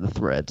message you in the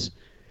threads,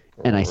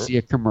 and I see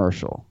a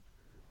commercial.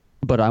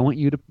 But I want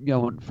you to,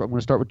 I'm going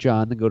to start with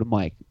John, then go to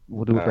Mike.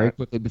 We'll do it very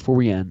quickly before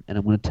we end, and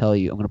I'm going to tell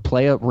you, I'm going to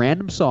play a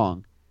random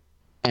song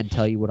and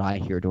tell you what I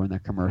hear during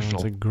that commercial.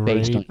 That's a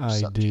great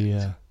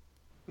idea.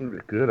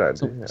 Good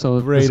idea. So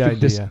great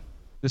idea.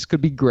 This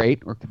could be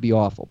great or it could be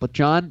awful. But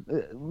John,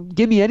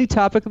 give me any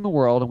topic in the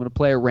world. I'm going to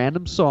play a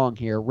random song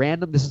here.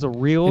 Random. This is a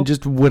real. And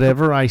just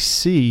whatever I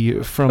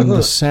see from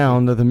the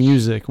sound of the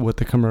music, what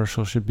the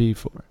commercial should be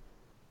for.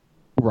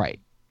 Right.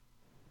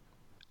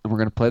 And we're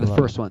going to play the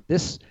first one.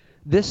 This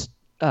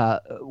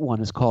one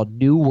is called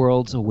New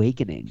World's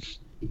Awakening.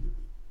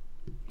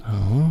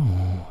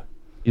 Oh.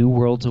 New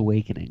World's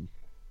Awakening.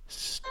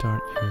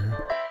 Start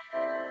here.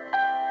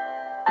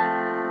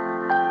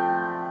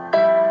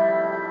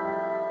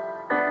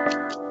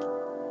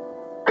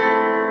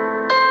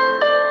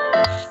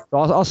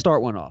 I'll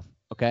start one off.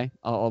 Okay,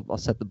 I'll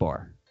set the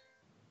bar.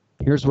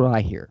 Here's what I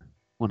hear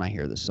when I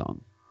hear this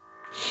song.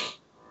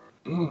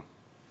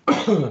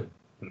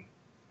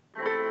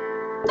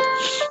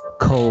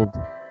 Cold,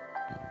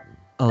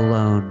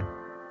 alone.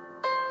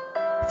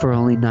 For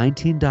only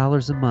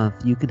 $19 a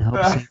month, you can help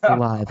save the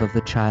life of a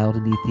child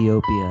in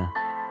Ethiopia.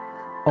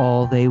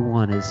 All they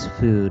want is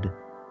food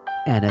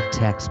and a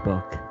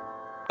textbook.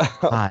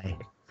 Hi,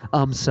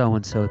 I'm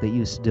so-and-so that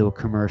used to do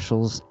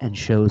commercials and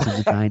shows in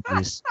the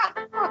 90s.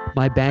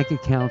 My bank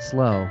account's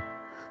low,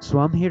 so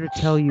I'm here to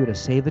tell you to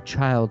save a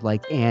child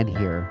like Ann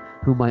here,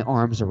 who my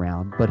arm's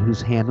around, but whose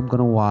hand I'm going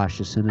to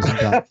wash as soon as I'm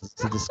done.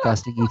 It's a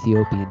disgusting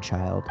Ethiopian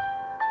child.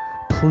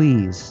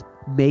 Please,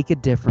 make a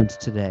difference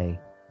today.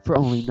 For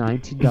only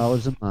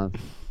 $19 a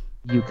month,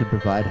 you can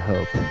provide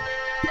hope.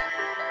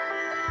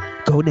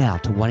 Go now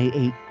to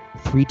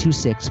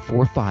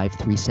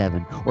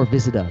 1-888-326-4537 or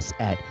visit us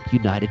at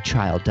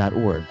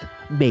unitedchild.org.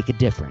 Make a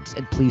difference,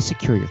 and please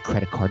secure your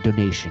credit card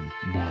donation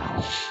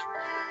now.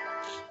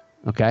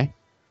 Okay?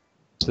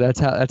 So that's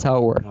how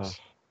it works.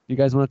 You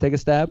guys want to take a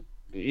stab?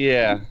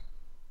 Yeah.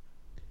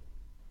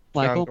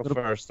 Michael, John, go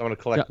first. I'm going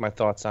to collect my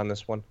thoughts on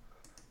this one.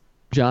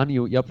 John,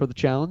 you up for the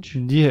challenge?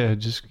 Yeah,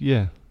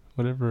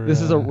 whatever. This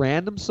is a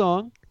random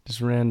song. Just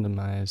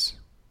randomize.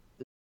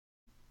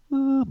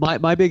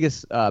 My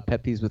biggest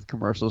pet peeves with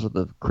commercials are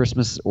the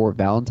Christmas or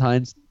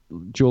Valentine's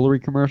jewelry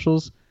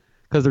commercials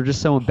because they're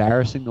just so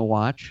embarrassing to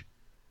watch.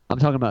 I'm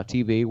talking about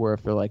TV where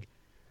if they're like,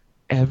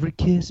 every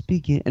kiss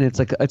begin, and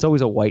it's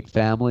always a white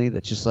family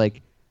that's just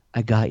like,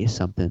 I got you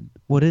something.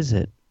 What is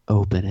it?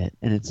 Open it,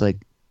 and it's like,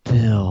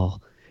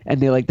 Bill. And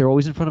they're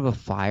always in front of a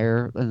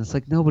fire, and it's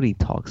like nobody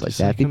talks like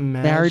that. They've been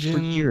married for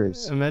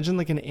years. Imagine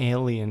like an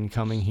alien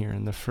coming here,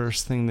 and the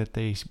first thing that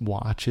they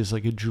watch is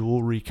like a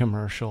jewelry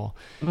commercial.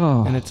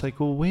 Oh. And it's like,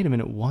 well, wait a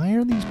minute, why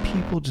are these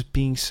people just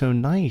being so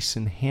nice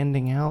and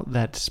handing out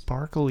that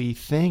sparkly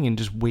thing and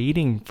just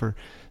waiting for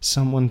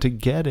someone to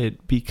get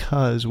it?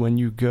 Because when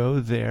you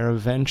go there,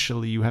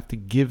 eventually you have to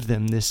give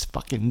them this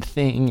fucking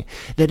thing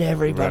that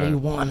everybody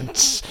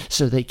wants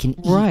so they can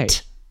eat.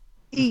 Right.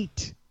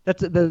 Eat.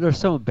 They're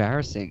so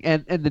embarrassing.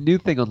 And the new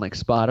thing on like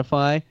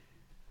Spotify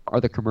are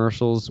the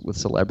commercials with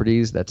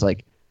celebrities that's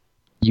like,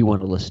 you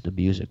want to listen to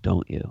music,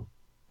 don't you?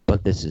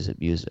 But this isn't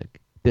music.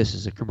 This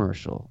is a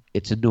commercial.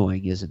 It's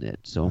annoying, isn't it?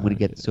 So I'm going to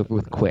get this over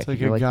with quick. It's like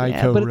you're a like,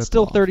 Geico but it's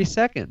still ripoff. 30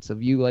 seconds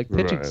of you like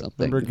pitching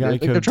something. Remember They're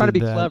Geico trying to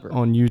be did that clever.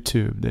 on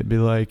YouTube. They'd be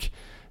like,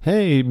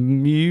 hey,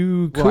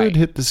 you could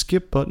hit the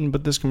skip button,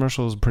 but this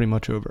commercial is pretty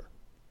much over.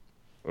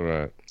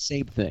 Right.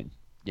 Same thing.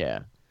 Yeah.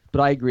 But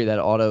I agree that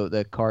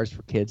the Cars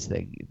for Kids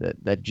thing,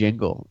 that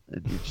jingle,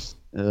 and you just,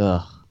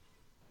 ugh.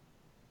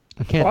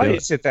 I can't Why do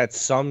is it that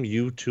some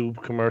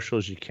YouTube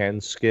commercials you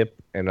can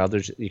skip and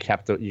others you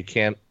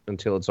can't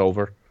until it's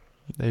over?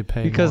 They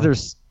pay because more.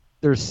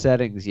 there's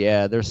settings.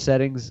 Yeah, there's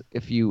settings.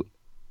 If you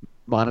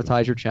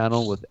monetize your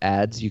channel with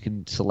ads, you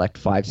can select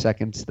 5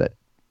 seconds that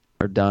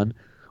are done,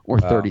 or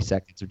 30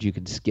 seconds which you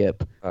can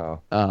skip. Oh.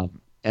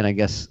 And I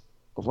guess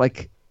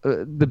like.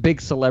 The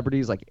big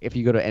celebrities, like if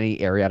you go to any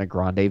Ariana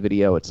Grande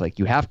video, it's like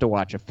you have to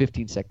watch a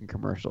 15-second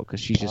commercial because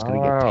she's just going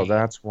to get paid. Oh,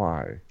 that's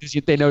why. Because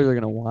they know they're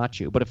going to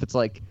watch you. But if it's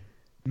like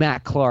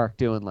Matt Clark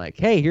doing like,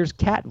 hey, here's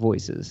cat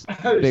voices,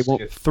 they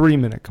won't.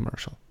 3-minute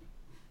commercial.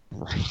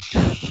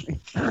 Right.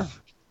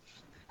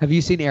 Have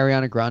you seen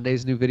Ariana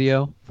Grande's new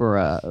video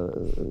for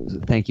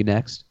Thank You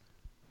Next?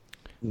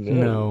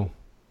 No,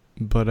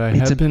 but I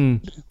have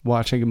been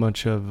watching a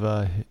bunch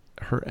of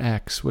her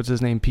ex. What's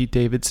his name? Pete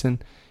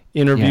Davidson.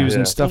 Interviews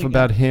and stuff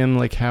about him,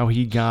 like how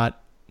he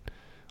got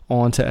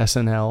onto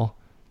SNL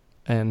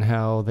and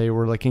how they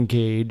were like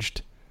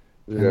engaged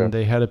and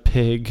they had a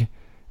pig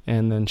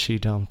and then she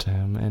dumped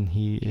him and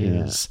he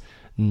is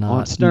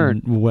not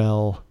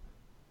well.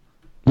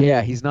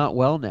 Yeah, he's not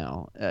well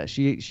now.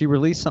 She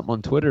released something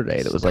on Twitter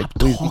today that was like,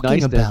 please be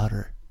nice about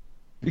her.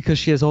 Because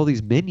she has all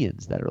these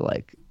minions that are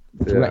like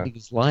threatening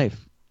his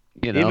life.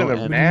 You know? Even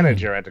the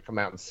manager had to come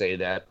out and say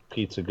that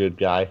Pete's a good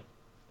guy.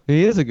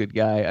 He is a good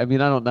guy. I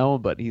mean, I don't know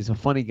him, but he's a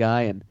funny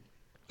guy, and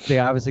they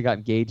obviously got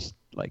engaged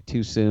like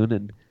too soon,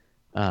 and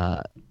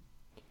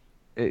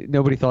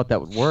nobody thought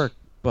that would work.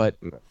 But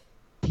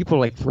people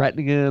are like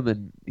threatening him,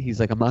 and he's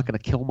like, "I'm not going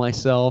to kill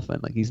myself,"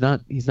 and like he's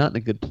not in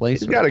a good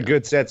place. He's got a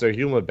good sense of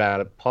humor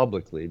about it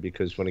publicly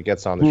because when he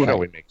gets on the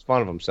show, he makes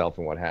fun of himself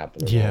and what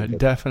happened. Yeah,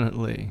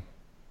 definitely.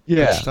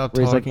 Yeah, stop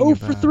where he's talking like,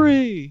 about 0 for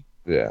 3.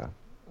 Yeah.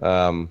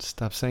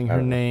 Stop saying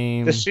her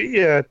name. Does she,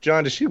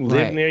 John? Does she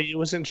live near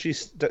you? Isn't she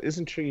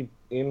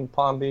in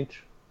Palm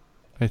Beach?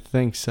 I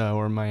think so,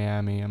 or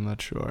Miami. I'm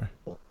not sure.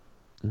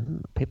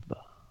 Paper.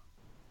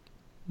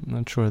 I'm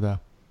not sure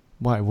though.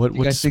 Why?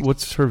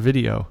 What's her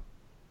video?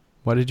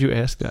 Why did you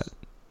ask that?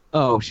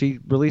 Oh, she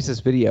released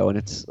this video,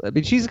 and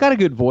she's got a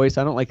good voice.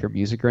 I don't like her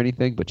music or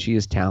anything, but she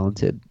is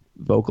talented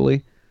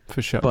vocally.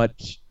 For sure. But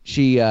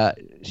she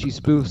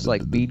spoofs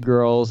like Mean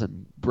Girls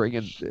and bring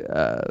in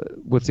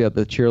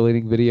the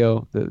cheerleading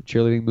video, the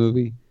cheerleading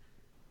movie,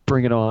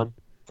 Bring It On.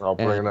 I'll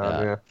bring it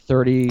on, yeah.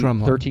 30,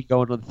 Drumline. 13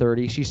 going on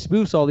 30. She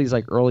spoofs all these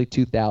like early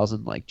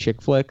 2000 like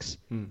chick flicks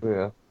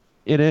Yeah.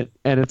 in it,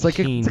 and it's like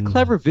it's a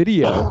clever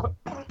video,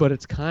 but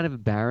it's kind of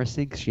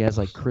embarrassing because she has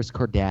like Kris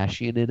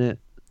Kardashian in it.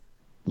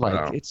 Like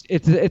Wow.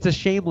 it's a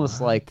shameless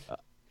like.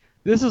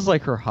 This is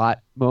like her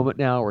hot moment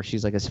now, where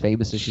she's like as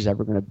famous as she's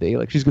ever going to be.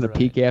 Like she's going to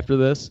peak after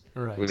this.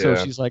 Right. So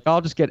Yeah. she's like,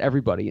 I'll just get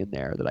everybody in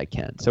there that I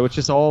can. So it's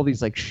just all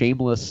these like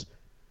shameless,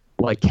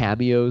 like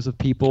cameos of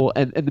people,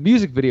 and the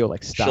music video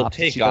like stops. She'll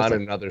take She does, on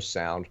like, another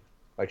sound.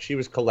 Like she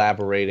was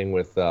collaborating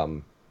with Andre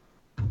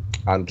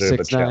 6ix9ine.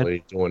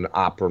 Bocelli doing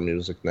opera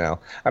music now.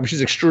 I mean,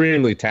 she's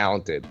extremely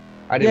talented.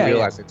 I didn't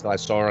realize it until I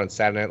saw her on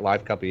Saturday Night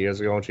Live a couple of years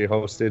ago when she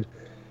hosted,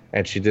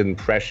 and she did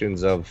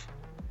impressions of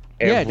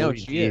every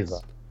she diva.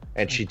 is.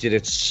 And she did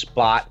it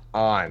spot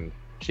on.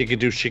 She could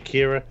do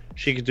Shakira,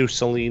 she could do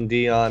Celine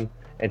Dion,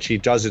 and she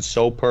does it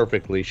so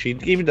perfectly. She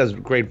even does a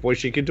great voice.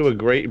 She could do a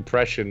great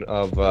impression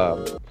of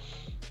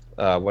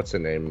what's her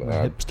name?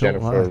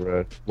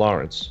 Jennifer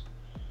Lawrence.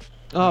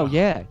 Oh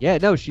yeah,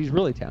 no, she's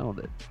really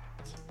talented.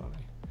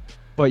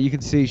 But you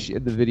can see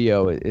in the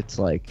video, it's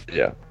like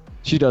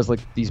she does like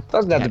these.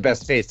 Doesn't have the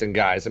best taste in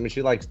guys. I mean,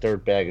 she likes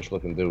dirtbaggish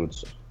looking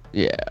dudes.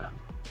 Yeah.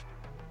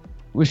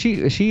 Is she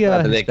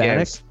Hispanic?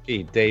 Against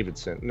Pete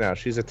Davidson. No,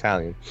 she's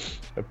Italian.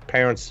 Her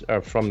parents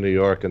are from New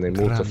York, and they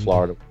moved to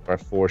Florida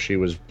before she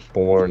was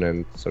born,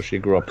 and so she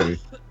grew up in,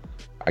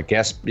 I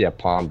guess,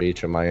 Palm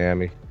Beach or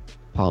Miami.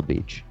 Palm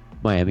Beach,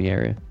 Miami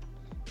area.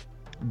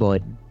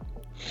 But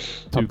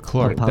dude,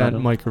 Clark, that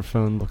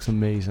microphone looks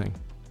amazing.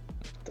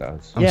 It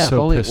does. I'm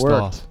so pissed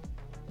off.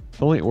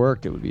 If only it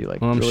worked, it would be like.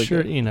 Well, I'm really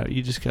sure good.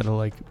 you just gotta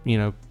like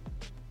Well,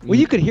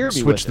 you could hear me.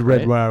 Switch with the it, red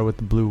right? wire with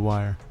the blue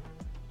wire.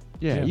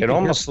 Yeah, It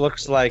almost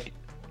looks like.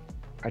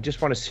 I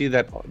just want to see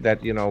that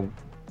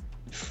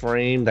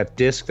frame, that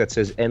disc that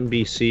says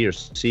NBC or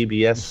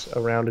CBS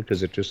around it,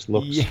 because it just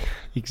looks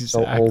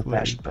so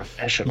old-fashioned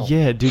professional.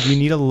 Yeah, dude, you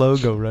need a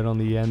logo right on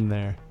the end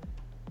there,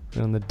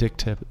 on the dick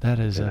tip. That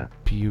is a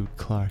beaut,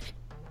 Clark.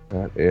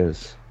 That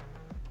is.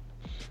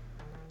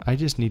 I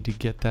just need to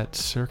get that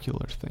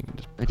circular thing.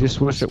 I just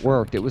wish it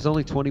worked. It was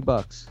only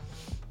 $20.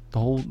 The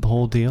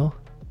whole deal?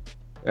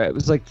 It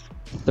was like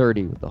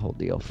 30 with the whole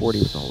deal, 40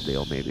 with the whole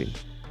deal, maybe.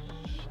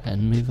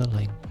 Send me the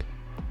link.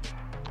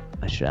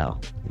 I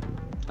shall.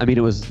 I mean,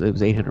 it was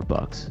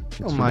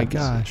 $800. Oh my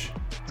gosh!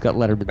 It's got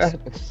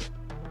Letterman's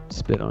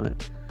spit on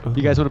it.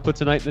 You guys want to put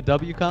tonight in the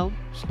W column?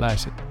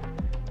 Slice it.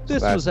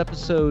 This was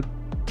episode.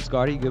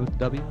 Scotty, you good with the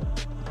W?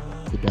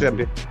 The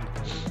W.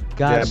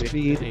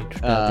 Godspeed.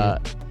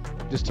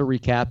 Just to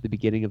recap the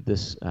beginning of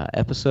this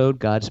episode,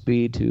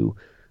 Godspeed to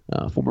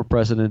former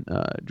President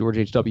George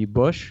H.W.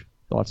 Bush.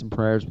 Thoughts and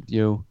prayers with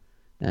you,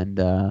 and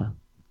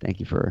thank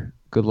you for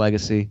good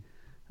legacy.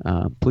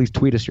 Please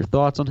tweet us your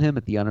thoughts on him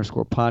at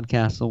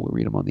 @the_Podcastle. We'll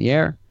read them on the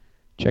air.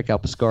 Check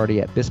out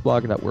Piscardi at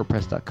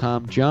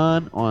bisblogger.wordpress.com.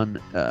 John on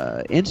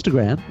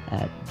Instagram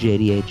at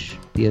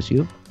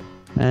JDHPSU.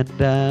 And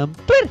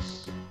tweet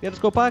us. The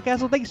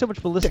 _Podcastle. Thank you so much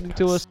for listening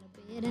to us.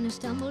 And I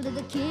stumble to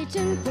the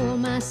kitchen, pour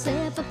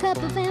myself a cup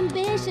of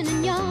ambition,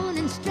 and yawn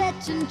and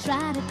stretch and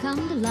try to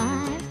come to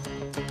life.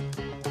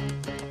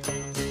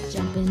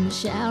 Jump in the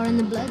shower and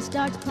the blood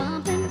starts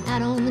pumping.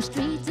 Out on the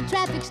streets, the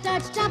traffic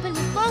starts jumping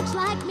with folks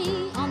like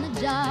me on the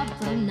job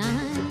from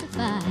 9 to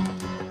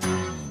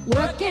 5.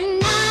 Working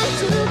 9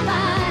 to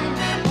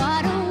 5,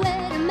 what a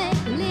way to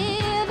make a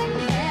living.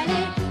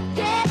 Barely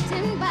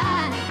getting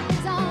by,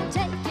 it's all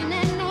taking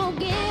and no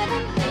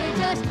giving. They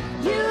just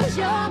use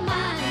your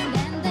mind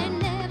and they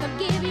never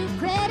give you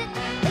credit.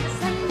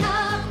 It's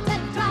enough to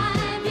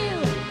drive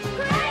you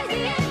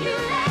crazy if you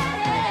let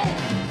it.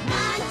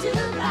 9 to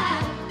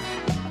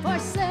 5, for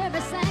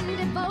service and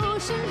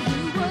devotion.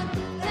 You would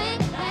think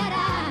that I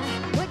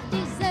would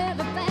deserve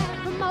a fair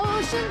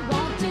promotion.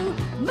 Want to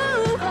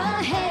move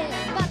ahead,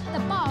 but the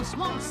boss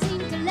won't seem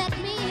to let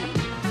me.